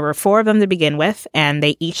 there were 4 of them to begin with, and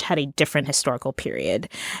they each had a different historical period.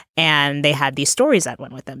 And they had these stories that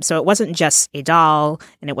went with them. So it wasn't just a doll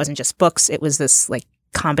and it wasn't just books. It was this like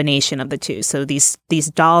combination of the two. So these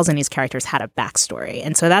dolls and these characters had a backstory.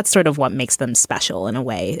 And so that's sort of what makes them special in a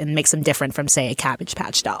way and makes them different from, say, a Cabbage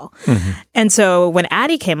Patch doll. Mm-hmm. And so when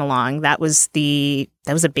Addie came along, that was a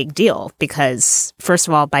big deal because, first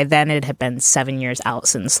of all, by then it had been 7 years out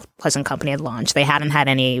since Pleasant Company had launched. They hadn't had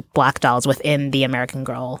any black dolls within the American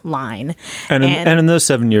Girl line. And in those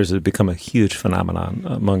 7 years, it had become a huge phenomenon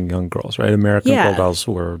among young girls, right? American Girl dolls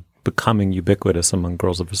were becoming ubiquitous among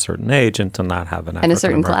girls of a certain age, and to not have an and a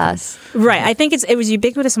certain class. Right. I think it was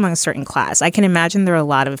ubiquitous among a certain class. I can imagine there are a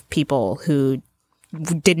lot of people who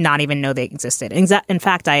did not even know they existed. In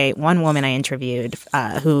fact, one woman I interviewed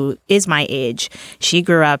who is my age, she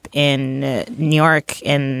grew up in New York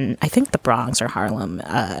in, I think, the Bronx or Harlem,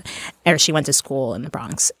 or she went to school in the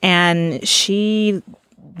Bronx. And she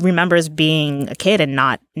remembers being a kid and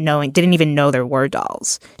didn't even know there were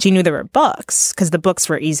dolls. She knew there were books because the books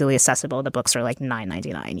were easily accessible. The books were like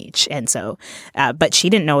 $9.99 each. And so, but she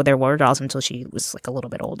didn't know there were dolls until she was like a little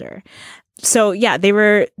bit older. So yeah,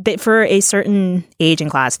 for a certain age and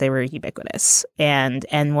class, they were ubiquitous. And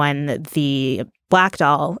when the black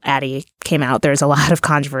doll, Addie, came out, there's a lot of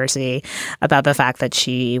controversy about the fact that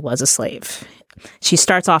she was a slave. She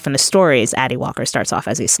starts off in the stories, Addie Walker starts off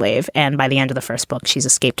as a slave, and by the end of the first book, she's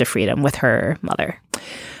escaped to freedom with her mother.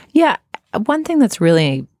 Yeah. One thing that's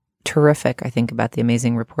really terrific, I think, about the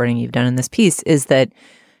amazing reporting you've done in this piece is that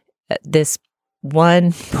this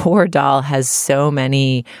one poor doll has so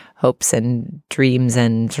many hopes and dreams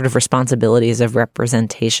and sort of responsibilities of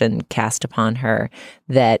representation cast upon her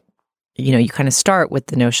that, you know, you kind of start with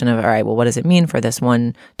the notion of, all right, well, what does it mean for this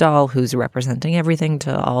one doll who's representing everything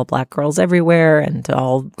to all black girls everywhere and to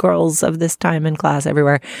all girls of this time and class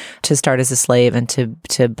everywhere to start as a slave and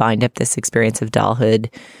to bind up this experience of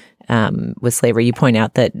dollhood with slavery. You point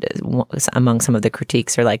out that among some of the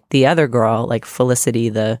critiques are like the other girl, like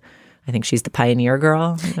Felicity, I think she's the pioneer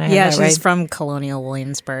girl. Yeah, she's from Colonial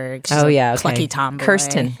Williamsburg. She's plucky tomboy.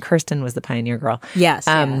 Kirsten was the pioneer girl. Yes.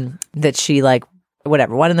 That she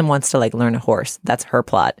whatever. One of them wants to learn a horse. That's her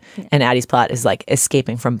plot. Yeah. And Addie's plot is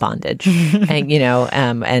escaping from bondage. And,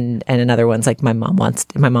 and another one's my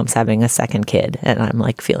mom's having a second kid and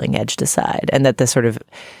I'm feeling edged aside. And that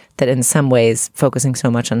that in some ways focusing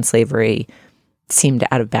so much on slavery seemed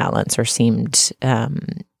out of balance or seemed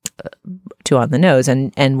too on the nose.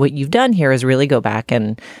 And what you've done here is really go back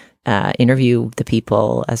and interview the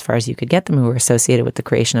people as far as you could get them who were associated with the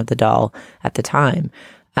creation of the doll at the time.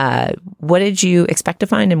 What did you expect to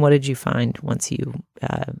find and what did you find once you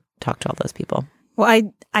talked to all those people?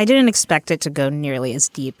 Well, I didn't expect it to go nearly as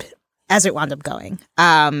deep as it wound up going.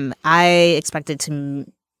 I expected to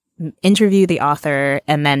interview the author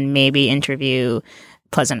and then maybe interview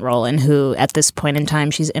Pleasant Rowland, who at this point in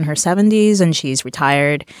time, she's in her 70s and she's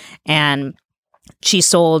retired. And she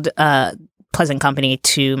sold Pleasant Company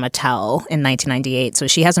to Mattel in 1998. So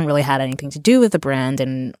she hasn't really had anything to do with the brand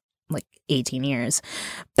in 18 years.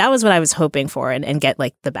 That was what I was hoping for and get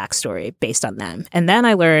the backstory based on them. And then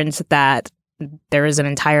I learned that there is an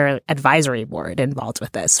entire advisory board involved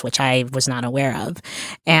with this, which I was not aware of.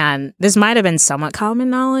 And this might have been somewhat common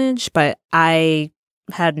knowledge, but I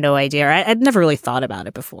had no idea. I'd never really thought about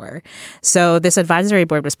it before. So this advisory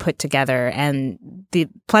board was put together and the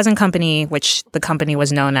Pleasant Company, which the company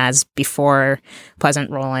was known as before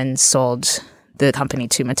Pleasant Rowland sold the company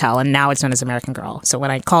to Mattel, and now it's known as American Girl. So when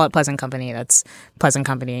I call it Pleasant Company, that's Pleasant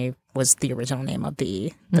Company was the original name of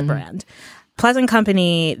the brand. Pleasant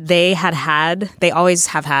Company, they always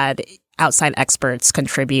have had outside experts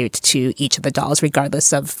contribute to each of the dolls,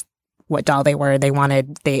 regardless of what doll they were. But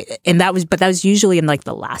that was usually in like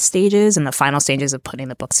the last stages and the final stages of putting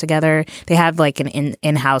the books together. They have like an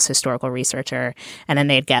in-house historical researcher, and then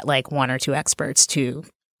they'd get like one or two experts to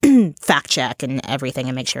fact check and everything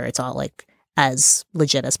and make sure it's all like as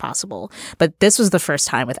legit as possible. But this was the first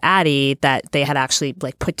time with Addie that they had actually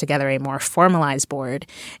like put together a more formalized board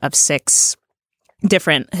of 6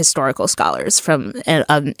 different historical scholars from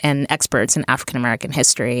and experts in African American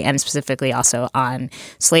history, and specifically also on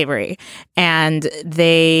slavery. And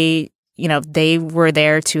they were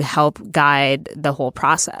there to help guide the whole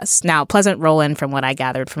process. Now, Pleasant Rowland, from what I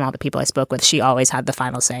gathered from all the people I spoke with, she always had the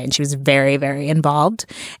final say, and she was very, very involved,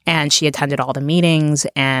 and she attended all the meetings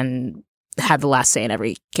and had the last say in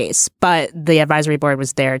every case. But the advisory board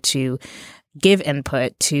was there to give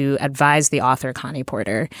input, to advise the author, Connie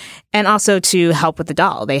Porter, and also to help with the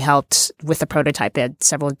doll. They helped with the prototype. They had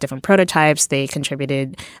several different prototypes. They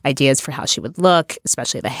contributed ideas for how she would look,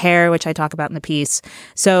 especially the hair, which I talk about in the piece.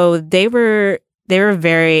 So they were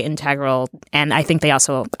very integral, and I think they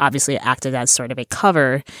also obviously acted as sort of a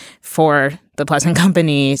cover for the Pleasant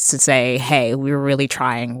Company to say, hey, we were really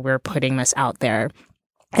trying. We're putting this out there.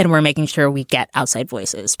 And we're making sure we get outside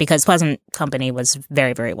voices, because Pleasant Company was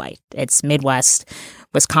very, very white. It's Midwest,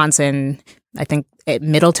 Wisconsin, I think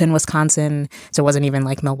Middleton, Wisconsin. So it wasn't even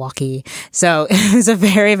like Milwaukee. So it was a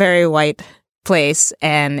very, very white place.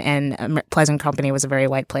 And Pleasant Company was a very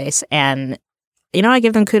white place. And, I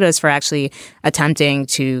give them kudos for actually attempting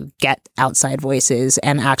to get outside voices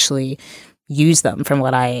and actually use them from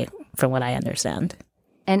what I understand.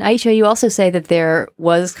 And Aisha, you also say that there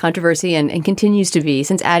was controversy and continues to be,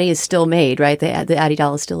 since Addie is still made, right? The Addie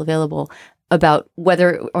doll is still available, about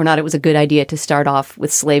whether or not it was a good idea to start off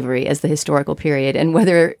with slavery as the historical period, and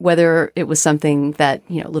whether it was something that,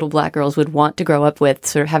 little Black girls would want to grow up with,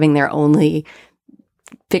 sort of having their only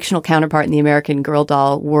fictional counterpart in the American Girl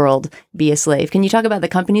doll world be a slave. Can you talk about the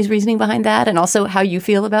company's reasoning behind that, and also how you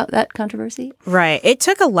feel about that controversy? Right. It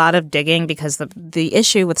took a lot of digging, because the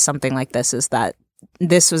issue with something like this is that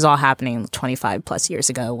this was all happening 25 plus years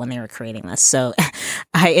ago when they were creating this. So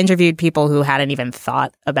I interviewed people who hadn't even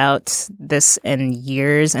thought about this in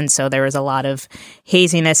years. And so there was a lot of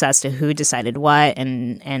haziness as to who decided what,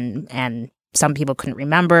 and some people couldn't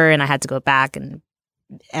remember, and I had to go back and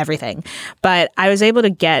everything. But I was able to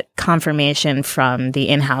get confirmation from the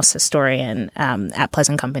in-house historian at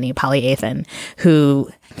Pleasant Company, Polly Athan, who,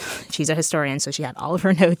 she's a historian, so she had all of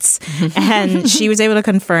her notes. And she was able to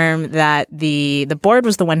confirm that the board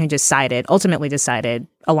was the one who ultimately decided,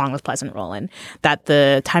 along with Pleasant Rowland, that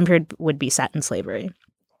the time period would be set in slavery,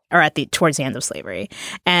 or towards the end of slavery.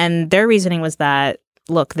 And their reasoning was that,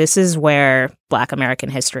 look, this is where Black American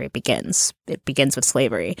history begins. It begins with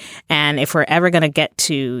slavery. And if we're ever going to get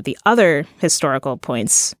to the other historical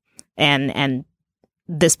points, and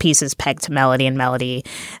this piece is pegged to Melody, and Melody,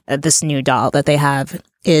 this new doll that they have,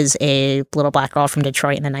 is a little Black girl from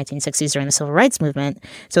Detroit in the 1960s during the Civil Rights Movement.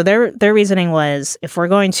 So their reasoning was, if we're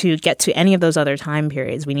going to get to any of those other time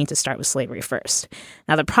periods, we need to start with slavery first.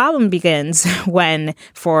 Now, the problem begins when,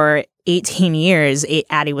 for 18 years,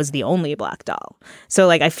 Addie was the only Black doll. So,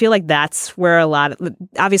 I feel like that's where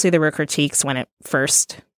obviously there were critiques when it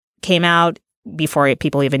first came out, before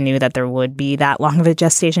people even knew that there would be that long of a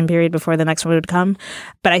gestation period before the next one would come.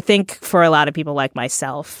 But I think for a lot of people like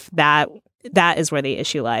myself, that is where the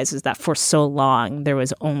issue lies, is that for so long there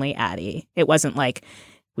was only Addie. It wasn't like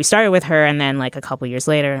we started with her and then a couple years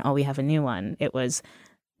later, we have a new one. It was,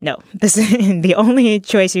 no, the only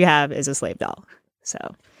choice you have is a slave doll. So.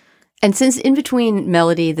 And since in between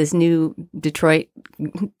Melody, this new Detroit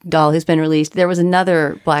doll has been released, there was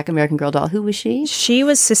another Black American Girl doll. Who was she? She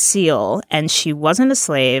was Cecile, and she wasn't a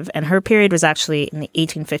slave, and her period was actually in the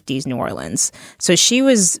 1850s New Orleans. So she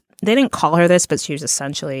was, they didn't call her this, but she was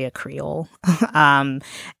essentially a Creole.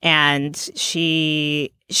 And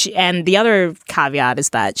she and the other caveat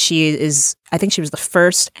is that I think she was the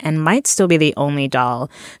first and might still be the only doll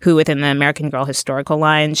who, within the American Girl historical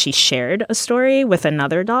line, she shared a story with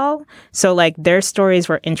another doll. So their stories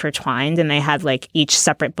were intertwined, and they had each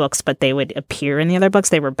separate books, but they would appear in the other books.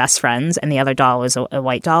 They were best friends, and the other doll was a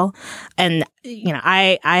white doll. And,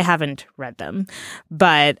 I haven't read them,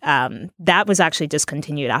 but that was actually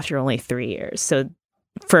discontinued after only 3 years. So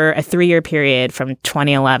for a 3-year period from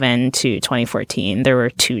 2011 to 2014, there were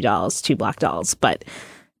two Black dolls, but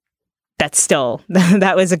that's still,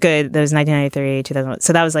 that was 1993, 2001.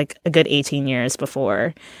 So that was a good 18 years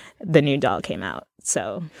before the new doll came out.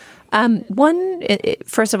 So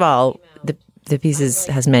first of all, the piece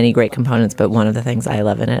has many great components, but one of the things I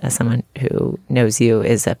love in it, as someone who knows you,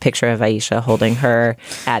 is a picture of Aisha holding her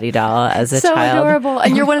Addie doll as a child. So adorable.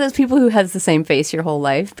 And you're one of those people who has the same face your whole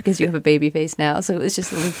life because you have a baby face now. So it was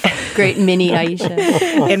just a great mini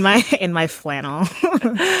Aisha. In my flannel.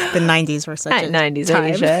 The 90s were such a 90s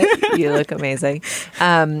time. Aisha. You look amazing.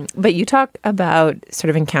 But you talk about sort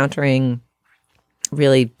of encountering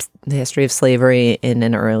really the history of slavery in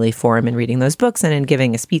an early form and reading those books and in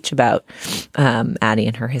giving a speech about Addie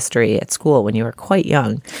and her history at school when you were quite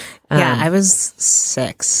young. Yeah, I was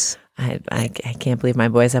 6. I can't believe my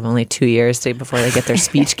boys have only 2 years before they get their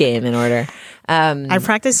speech game in order. I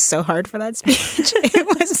practiced so hard for that speech.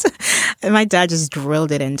 My dad just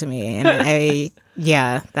drilled it into me. And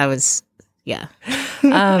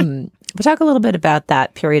But talk a little bit about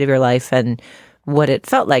that period of your life and what it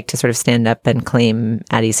felt like to sort of stand up and claim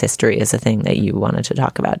Addie's history as a thing that you wanted to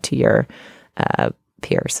talk about to your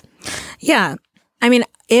peers. Yeah. I mean,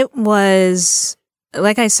 it was,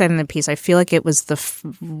 like I said in the piece, I feel like it was the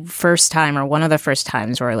first time or one of the first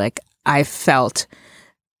times where like I felt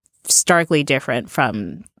starkly different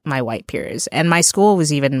from my white peers. And my school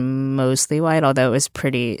was even mostly white, although it was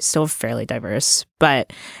still fairly diverse.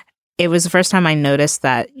 But it was the first time I noticed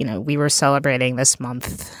that, we were celebrating this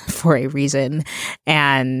month for a reason.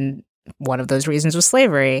 And one of those reasons was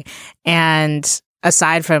slavery. And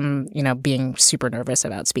aside from, being super nervous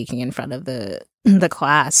about speaking in front of the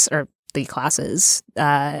class or the classes,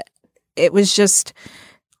 it was just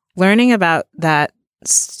learning about that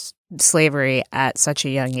slavery at such a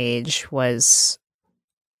young age was,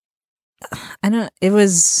 it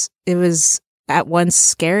was at once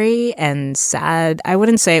scary and sad. I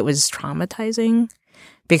wouldn't say it was traumatizing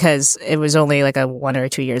because it was only like 1 or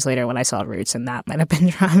 2 years later when I saw Roots, and that might have been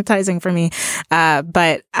traumatizing for me.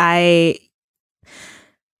 But I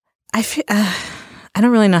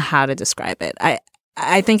don't really know how to describe it.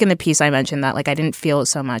 I think in the piece I mentioned that like I didn't feel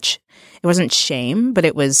so much. It wasn't shame, but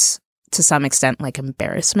it was to some extent like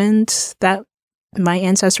embarrassment that my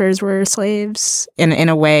ancestors were slaves in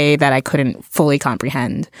a way that I couldn't fully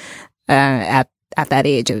comprehend. At that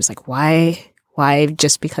age, it was like, why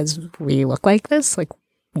just because we look like this? Like,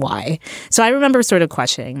 why? So I remember sort of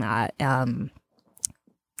questioning that.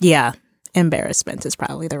 Embarrassment is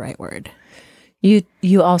probably the right word.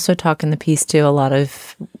 You also talk in the piece to a lot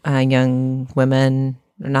of young women,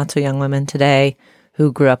 or not so young women today,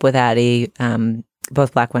 who grew up with Addie,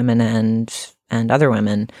 both Black women and other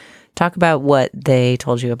women. Talk about what they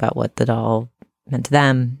told you about what the doll meant to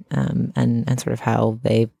them, and sort of how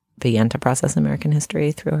they began to process American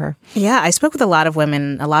history through her. Yeah, I spoke with a lot of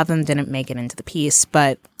women. A lot of them didn't make it into the piece,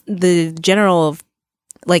 but the general,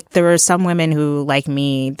 like there were some women who, like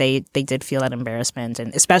me, they did feel that embarrassment,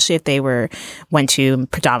 and especially if they went to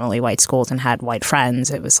predominantly white schools and had white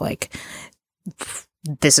friends, it was like,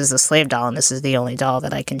 this is the slave doll and this is the only doll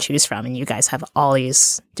that I can choose from, and you guys have all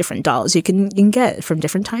these different dolls you can get from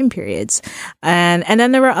different time periods. And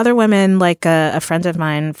then there were other women, like a friend of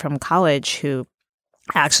mine from college who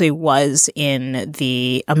actually was in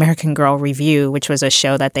the American Girl Review, which was a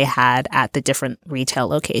show that they had at the different retail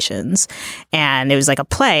locations. And it was like a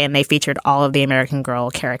play, and they featured all of the American Girl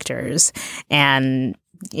characters. And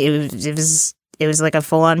it was like a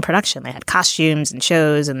full-on production. They had costumes and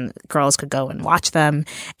shows, and girls could go and watch them.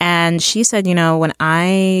 And she said, when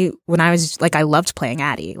I was like, I loved playing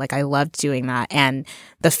Addie. Like, I loved doing that. And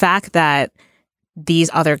the fact that these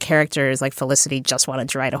other characters, like Felicity, just wanted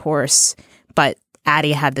to ride a horse, but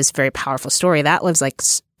Addie had this very powerful story, that was like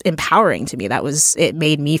empowering to me. It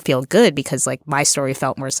made me feel good because like my story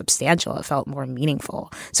felt more substantial. It felt more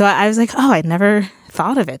meaningful. So I was like, oh, I'd never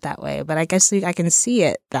thought of it that way, but I guess I can see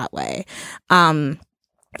it that way. I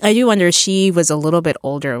do wonder, she was a little bit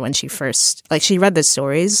older when she first, like she read the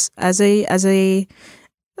stories as a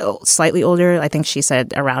slightly older. I think she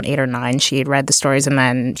said around 8 or 9 she had read the stories, and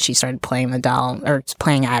then she started playing the doll or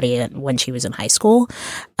playing Addie when she was in high school.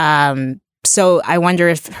 So I wonder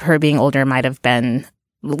if her being older might have been,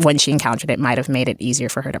 when she encountered it, might have made it easier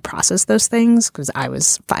for her to process those things, because I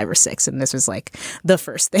was 5 or 6 and this was like the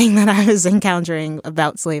first thing that I was encountering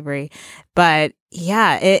about slavery. But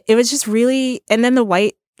yeah, it was just really, and then the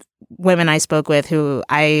white women I spoke with, who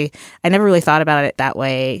I never really thought about it that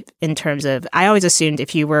way, in terms of, I always assumed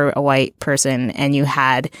if you were a white person and you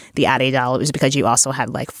had the Addie doll, it was because you also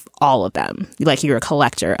had like all of them, like you were a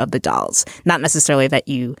collector of the dolls, not necessarily that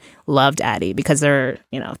you loved Addie, because there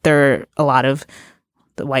are a lot of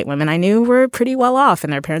the white women I knew were pretty well off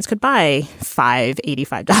and their parents could buy $5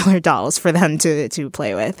 $85 dolls for them to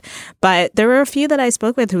play with. But there were a few that I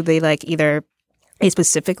spoke with who they like either they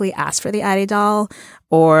specifically asked for the Addie doll,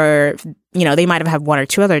 or they might have had one or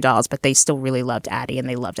two other dolls, but they still really loved Addie and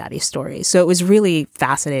they loved Addie's story. So it was really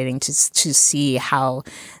fascinating to see how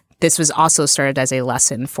this was also served as a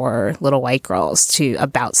lesson for little white girls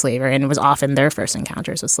about slavery, and it was often their first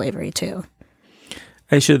encounters with slavery too.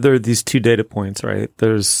 Aisha, there are these two data points, right?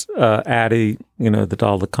 There's Addie, the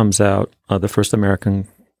doll that comes out, the first American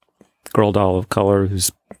girl doll of color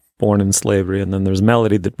who's born in slavery, and then there's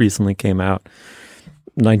Melody that recently came out,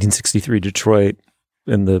 1963 Detroit,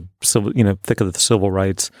 in the thick of the civil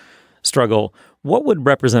rights struggle. What would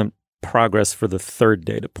represent progress for the third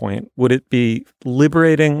data point? Would it be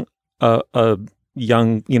liberating a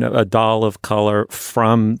young, a doll of color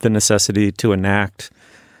from the necessity to enact,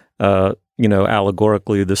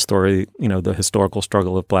 allegorically the story, the historical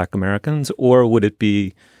struggle of Black Americans, or would it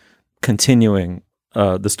be continuing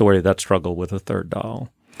the story of that struggle with a third doll?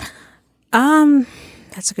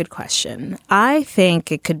 That's a good question. I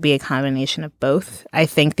think it could be a combination of both. I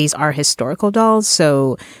think these are historical dolls,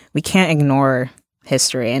 so we can't ignore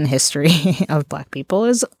history, and history of Black people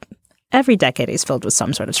is every decade is filled with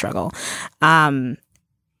some sort of struggle.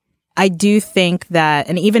 I do think that,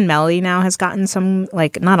 and even Melody now has gotten some,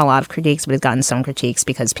 not a lot of critiques, but has gotten some critiques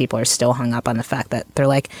because people are still hung up on the fact that they're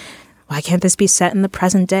like, why can't this be set in the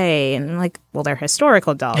present day? And well, they're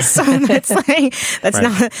historical dolls. So that's right.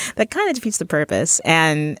 Not, that kind of defeats the purpose.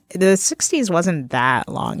 And the 60s wasn't that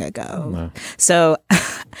long ago. No. So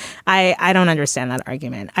I don't understand that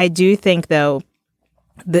argument. I do think, though,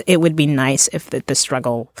 that it would be nice if the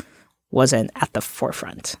struggle wasn't at the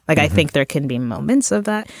forefront. I think there can be moments of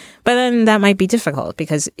that, but then that might be difficult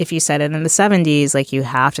because if you said it in the 70s, you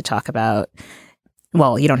have to talk about,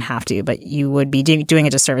 well, you don't have to, but you would be doing a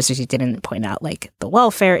disservice if you didn't point out the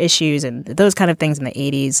welfare issues and those kind of things in the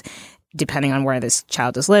 80s, depending on where this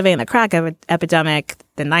child is living, the crack epidemic,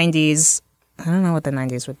 the 90s. I don't know what the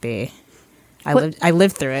 90s would be. I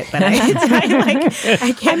lived through it, but I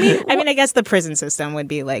can't. I guess the prison system would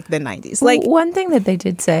be the 90s. One thing that they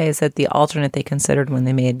did say is that the alternate they considered when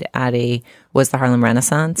they made Addie was the Harlem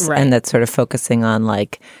Renaissance, right. And that's sort of focusing on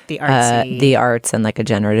the arts and a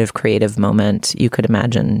generative creative moment. You could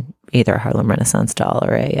imagine either a Harlem Renaissance doll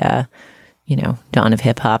or a Dawn of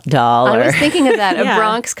Hip Hop doll. I was thinking of that, a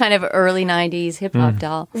Bronx kind of early 90s hip hop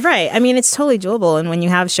doll. Right. It's totally doable. And when you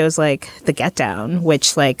have shows like The Get Down,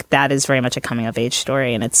 which that is very much a coming of age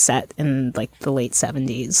story and it's set in the late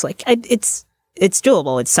 70s, it's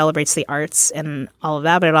doable. It celebrates the arts and all of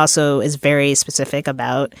that, but it also is very specific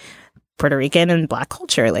about Puerto Rican and Black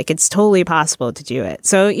culture. It's totally possible to do it.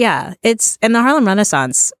 So yeah, and the Harlem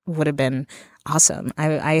Renaissance would have been awesome.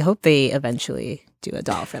 I hope they eventually do a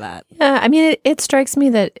doll for that. Yeah, it strikes me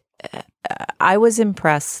that I was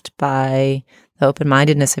impressed by the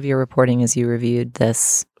open-mindedness of your reporting as you reviewed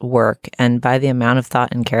this work and by the amount of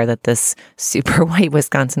thought and care that this super white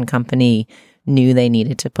Wisconsin company knew they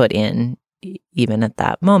needed to put in, even at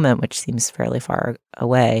that moment, which seems fairly far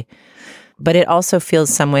away. But it also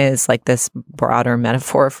feels some ways like this broader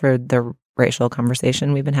metaphor for the racial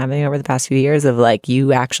conversation we've been having over the past few years of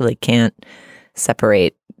you actually can't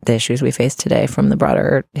separate the issues we face today from the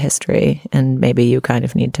broader history. And maybe you kind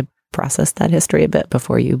of need to process that history a bit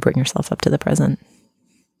before you bring yourself up to the present.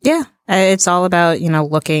 Yeah. It's all about,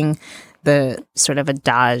 looking the sort of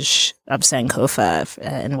adage of Sankofa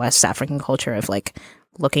in West African culture of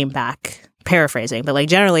looking back, paraphrasing, but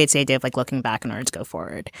generally it's the idea of looking back in order to go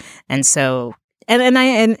forward. And so,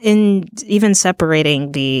 and even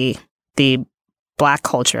separating the Black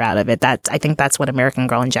culture out of it, I think that's what American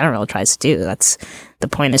Girl in general tries to do. That's the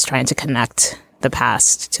point, is trying to connect the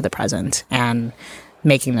past to the present and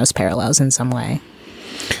making those parallels in some way.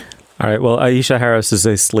 All right. Well, Aisha Harris is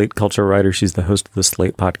a Slate culture writer. She's the host of the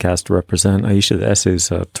Slate podcast, Represent. Aisha, the essay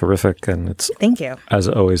is terrific, and it's, thank you, as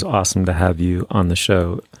always, awesome to have you on the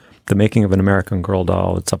show. The Making of an American Girl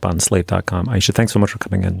Doll. It's up on slate.com. Aisha, thanks so much for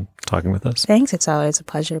coming in and talking with us. Thanks. It's always a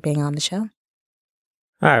pleasure being on the show.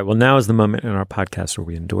 All right. Well, now is the moment in our podcast where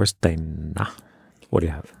we endorse Dana. What do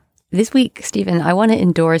you have? This week, Stephen, I want to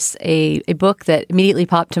endorse a book that immediately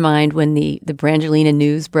popped to mind when the Brangelina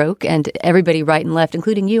news broke, and everybody right and left,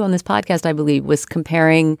 including you on this podcast, I believe, was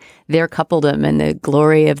comparing their coupledom and the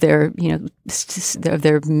glory of their, of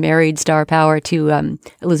their married star power to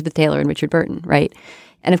Elizabeth Taylor and Richard Burton, right?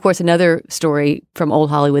 And of course, another story from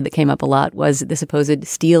old Hollywood that came up a lot was the supposed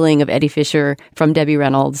stealing of Eddie Fisher from Debbie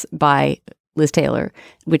Reynolds by Liz Taylor,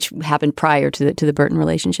 which happened prior to the Burton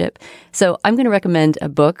relationship. So I'm going to recommend a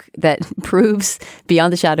book that proves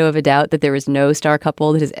beyond the shadow of a doubt that there is no star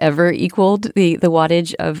couple that has ever equaled the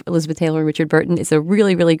wattage of Elizabeth Taylor and Richard Burton. It's a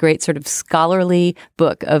really, really great sort of scholarly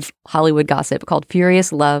book of Hollywood gossip called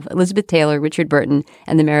Furious Love, Elizabeth Taylor, Richard Burton,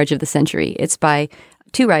 and the Marriage of the Century. It's by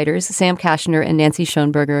two writers, Sam Kashner and Nancy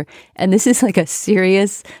Schoenberger. And this is like a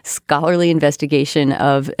serious scholarly investigation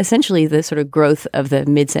of essentially the sort of growth of the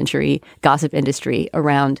mid-century gossip industry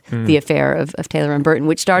around the affair of Taylor and Burton,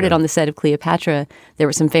 which started on the set of Cleopatra. There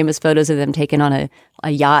were some famous photos of them taken on a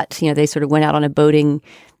yacht. They sort of went out on a boating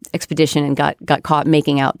expedition and got caught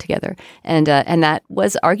making out together. And that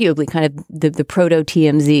was arguably kind of the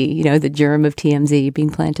proto-TMZ, the germ of TMZ being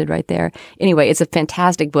planted right there. Anyway, it's a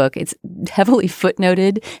fantastic book. It's heavily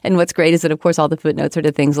footnoted. And what's great is that, of course, all the footnotes are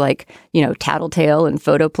to things like, tattletale and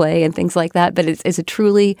photoplay and things like that. But it's a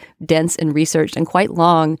truly dense and researched and quite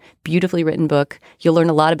long, beautifully written book. You'll learn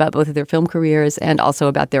a lot about both of their film careers and also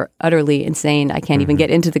about their utterly insane, I can't even get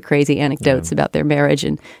into the crazy anecdotes about their marriage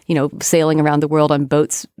and, sailing around the world on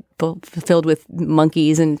boats filled with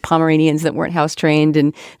monkeys and Pomeranians that weren't house trained,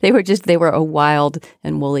 and they were a wild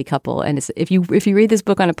and woolly couple. And if you read this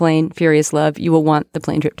book on a plane, Furious Love, you will want the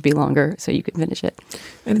plane trip to be longer so you can finish it.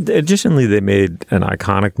 And additionally, they made an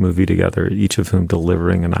iconic movie together, each of whom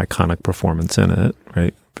delivering an iconic performance in it,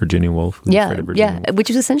 right? Virginia Woolf. Yeah,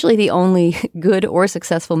 which is essentially the only good or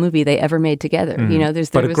successful movie they ever made together.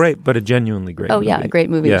 But a genuinely great movie. A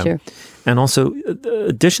great movie, sure. And also,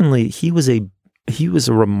 additionally, he was a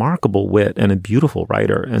remarkable wit and a beautiful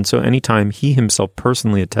writer. And so anytime he himself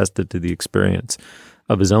personally attested to the experience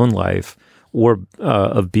of his own life or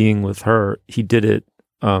of being with her, he did it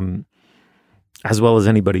as well as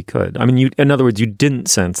anybody could. I mean, in other words, you didn't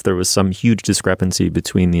sense there was some huge discrepancy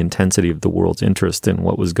between the intensity of the world's interest in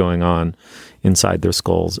what was going on inside their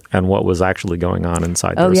skulls and what was actually going on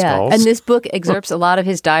inside their skulls. And this book excerpts a lot of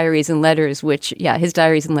his diaries and letters, which, his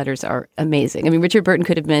diaries and letters are amazing. I mean, Richard Burton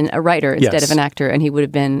could have been a writer instead of an actor, and he would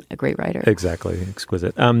have been a great writer. Exactly.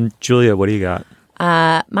 Exquisite. Julia, what do you got?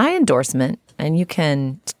 My endorsement, and you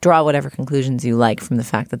can draw whatever conclusions you like from the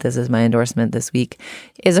fact that this is my endorsement this week,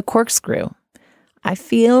 is a corkscrew. I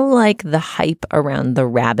feel like the hype around the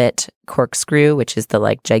Rabbit corkscrew, which is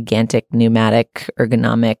the gigantic pneumatic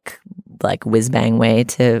ergonomic whiz-bang way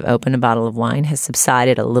to open a bottle of wine, has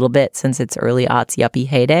subsided a little bit since its early aughts yuppie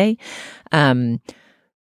heyday. And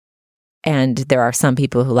there are some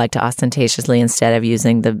people who like to ostentatiously, instead of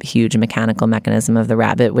using the huge mechanical mechanism of the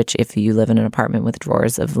Rabbit, which if you live in an apartment with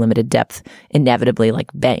drawers of limited depth, inevitably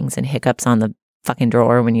bangs and hiccups on the fucking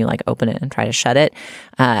drawer when you open it and try to shut it,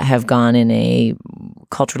 have gone in a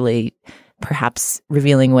culturally perhaps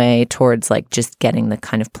revealing way towards just getting the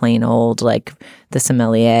kind of plain old, the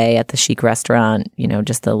sommelier at the chic restaurant,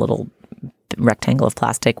 just the little rectangle of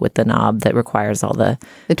plastic with the knob that requires all the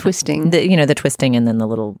twisting, the twisting, and then the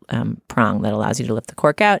little prong that allows you to lift the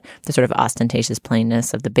cork out, the sort of ostentatious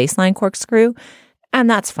plainness of the baseline corkscrew. And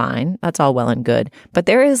that's fine. That's all well and good. But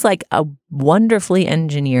there is a wonderfully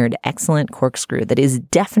engineered, excellent corkscrew that is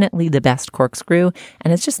definitely the best corkscrew.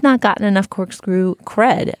 And it's just not gotten enough corkscrew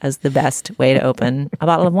cred as the best way to open a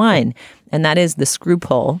bottle of wine. And that is the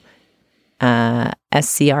Screwpull,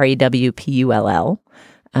 SCREWPULL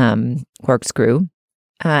corkscrew.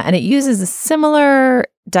 And it uses a similar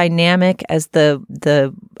dynamic as the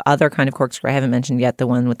other kind of corkscrew I haven't mentioned yet, the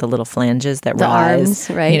one with the little flanges that rise,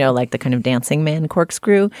 arms, right? Like the kind of dancing man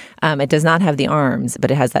corkscrew. It does not have the arms,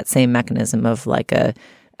 but it has that same mechanism of a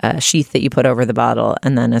sheath that you put over the bottle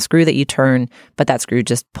and then a screw that you turn, but that screw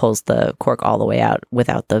just pulls the cork all the way out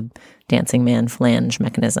without the dancing man flange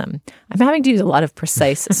mechanism. I'm having to use a lot of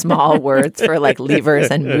precise small words for levers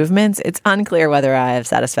and movements. It's unclear whether I have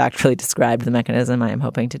satisfactorily described the mechanism I am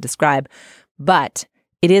hoping to describe, but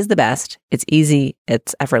it is the best. It's easy.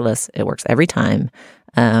 It's effortless. It works every time.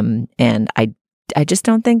 And I just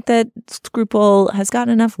don't think that Screwpull has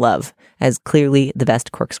gotten enough love as clearly the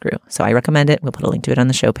best corkscrew. So I recommend it. We'll put a link to it on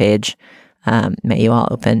the show page. May you all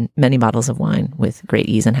open many bottles of wine with great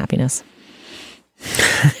ease and happiness.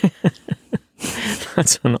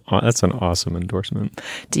 That's an awesome endorsement.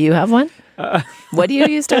 Do you have one? What do you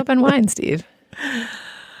use to open wine, Steve?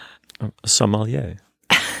 Sommelier.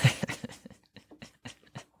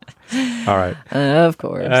 All right. Of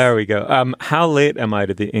course. There we go. How late am I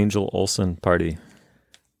to the Angel Olsen party?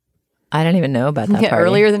 I don't even know about that party.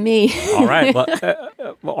 Earlier than me. All right.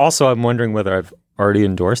 Well, also, I'm wondering whether I've already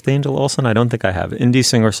endorsed Angel Olsen. I don't think I have. Indie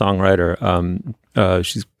singer-songwriter.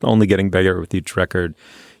 She's only getting bigger with each record.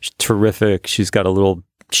 She's terrific. She's got a little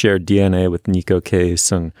shared DNA with Nico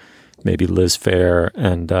Case and maybe Liz Phair,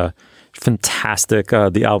 and fantastic.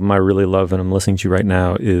 The album I really love and I'm listening to right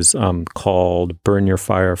now is called Burn Your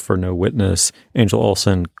Fire for No Witness. Angel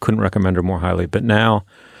Olsen, couldn't recommend her more highly. But now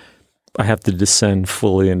I have to descend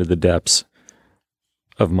fully into the depths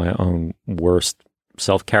of my own worst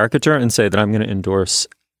self-caricature and say that I'm going to endorse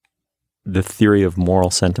The Theory of Moral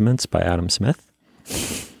Sentiments by Adam Smith.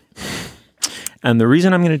 And the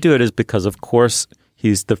reason I'm going to do it is because, of course,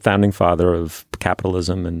 he's the founding father of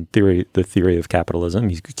capitalism and the theory of capitalism.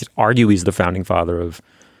 You could argue he's the founding father of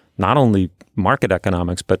not only market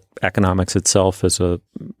economics, but economics itself as a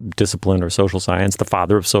discipline or social science, the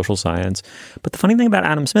father of social science. But the funny thing about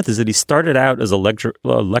Adam Smith is that he started out as a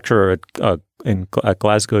lecturer at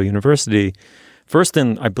Glasgow University, first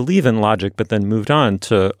in, I believe, in logic, but then moved on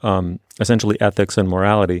to essentially ethics and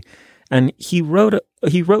morality. And he wrote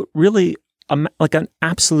really like an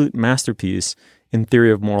absolute masterpiece in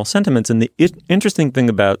theory of moral sentiments. And the interesting thing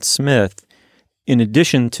about Smith, in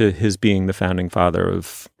addition to his being the founding father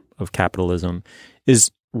of capitalism,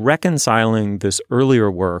 is reconciling this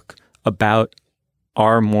earlier work about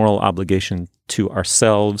our moral obligation to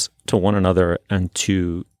ourselves, to one another, and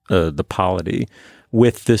to the polity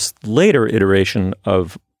with this later iteration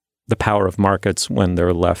of the power of markets when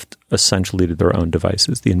they're left essentially to their own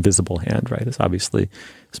devices. The invisible hand, right, is obviously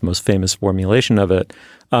his most famous formulation of it.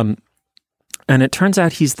 And it turns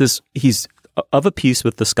out he's of a piece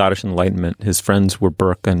with the Scottish Enlightenment. His friends were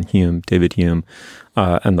Burke and Hume, David Hume,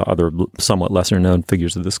 and the other somewhat lesser-known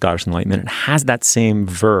figures of the Scottish Enlightenment. It has that same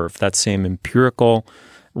verve, that same empirical,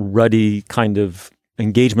 ruddy kind of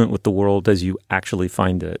engagement with the world as you actually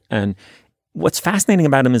find it. And what's fascinating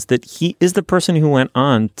about him is that he is the person who went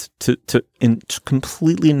on to in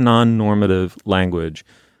completely non-normative language,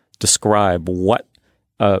 describe what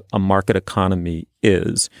a market economy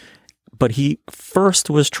is. But he first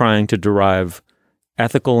was trying to derive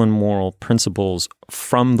ethical and moral principles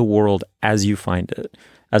from the world as you find it,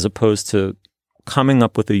 as opposed to coming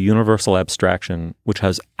up with a universal abstraction which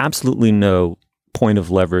has absolutely no point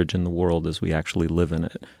of leverage in the world as we actually live in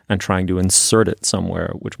it, and trying to insert it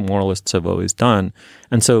somewhere, which moralists have always done.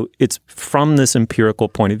 And so it's from this empirical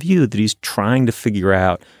point of view that he's trying to figure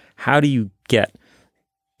out, how do you get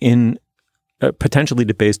in a potentially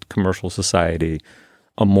debased commercial society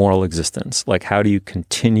a moral existence? Like, how do you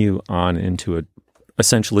continue on into a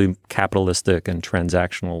essentially capitalistic and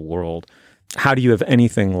transactional world? How do you have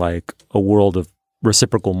anything like a world of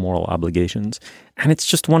reciprocal moral obligations? And it's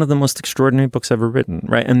just one of the most extraordinary books ever written,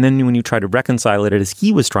 right? And then when you try to reconcile it, as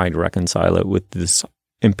he was trying to reconcile it with this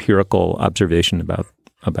empirical observation about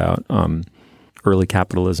early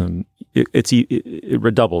capitalism, it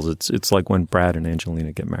redoubles. It's like when Brad and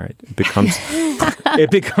Angelina get married.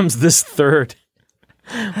 It becomes this third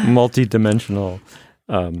multi-dimensional,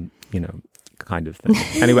 kind of thing.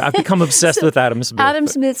 Anyway, I've become obsessed with Adam Smith. Adam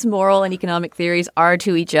Smith's moral and economic theories are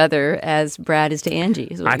to each other as Brad is to Angie,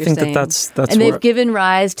 is what I you're think saying. that's and they've given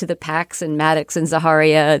rise to the Pax and Maddox and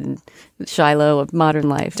Zaharia and Shiloh of modern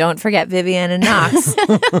life. Don't forget Vivian and Knox.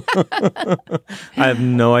 I have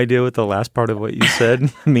no idea what the last part of what you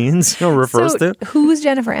said means or refers to. Who's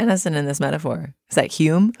Jennifer Aniston in this metaphor? Is that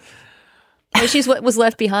Hume? Well, she's what was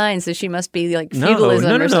left behind, so she must be like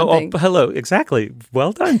feudalism or something. Oh, hello, exactly.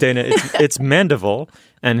 Well done, Dana. It's Mandeville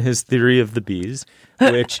and his theory of the bees,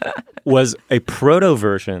 which was a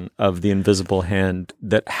proto-version of the invisible hand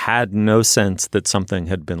that had no sense that something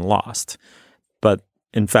had been lost. But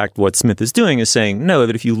in fact, what Smith is doing is saying, no,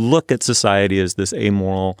 that if you look at society as this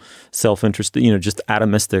amoral, self-interested, just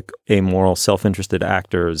atomistic, amoral, self-interested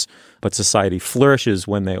actors, but society flourishes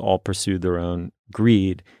when they all pursue their own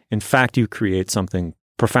greed. In fact, you create something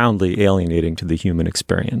profoundly alienating to the human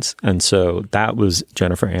experience. And so that was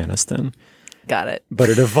Jennifer Aniston. Got it. But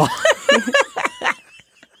it evolved.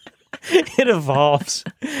 It evolves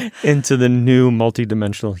into the new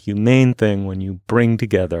multidimensional humane thing when you bring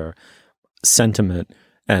together sentiment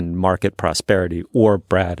and market prosperity, or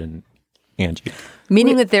Brad and Angie.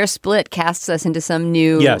 Meaning that their split casts us into some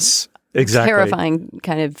new, yes, exactly, terrifying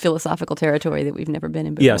kind of philosophical territory that we've never been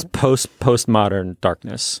in before. Yes, postmodern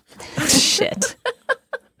darkness. Shit.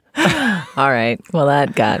 All right. Well,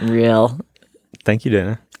 that got real. Thank you,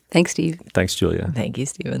 Dana. Thanks, Steve. Thanks, Julia. Thank you,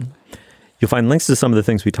 Stephen. You'll find links to some of the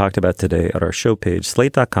things we talked about today at our show page,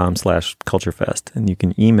 slate.com/culturefest. And you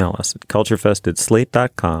can email us at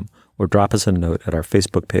culturefest@slate.com or drop us a note at our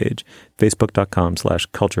Facebook page,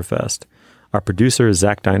 facebook.com/culturefest. Our producer is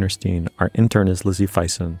Zach Dinerstein. Our intern is Lizzie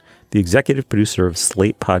Feisen. The executive producer of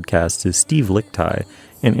Slate Podcasts is Steve Lickteig.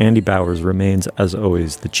 And Andy Bowers remains, as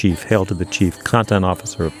always, the chief. Hail to the chief content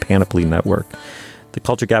officer of Panoply Network. The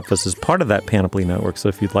Culture Gabfest is part of that Panoply Network, so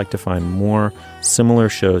if you'd like to find more similar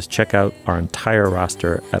shows, check out our entire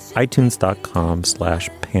roster at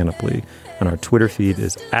itunes.com/panoply. And our Twitter feed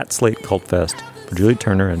is @SlateCultFest. For Julie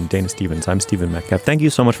Turner and Dana Stevens, I'm Stephen Metcalf. Thank you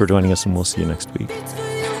so much for joining us, and we'll see you next week.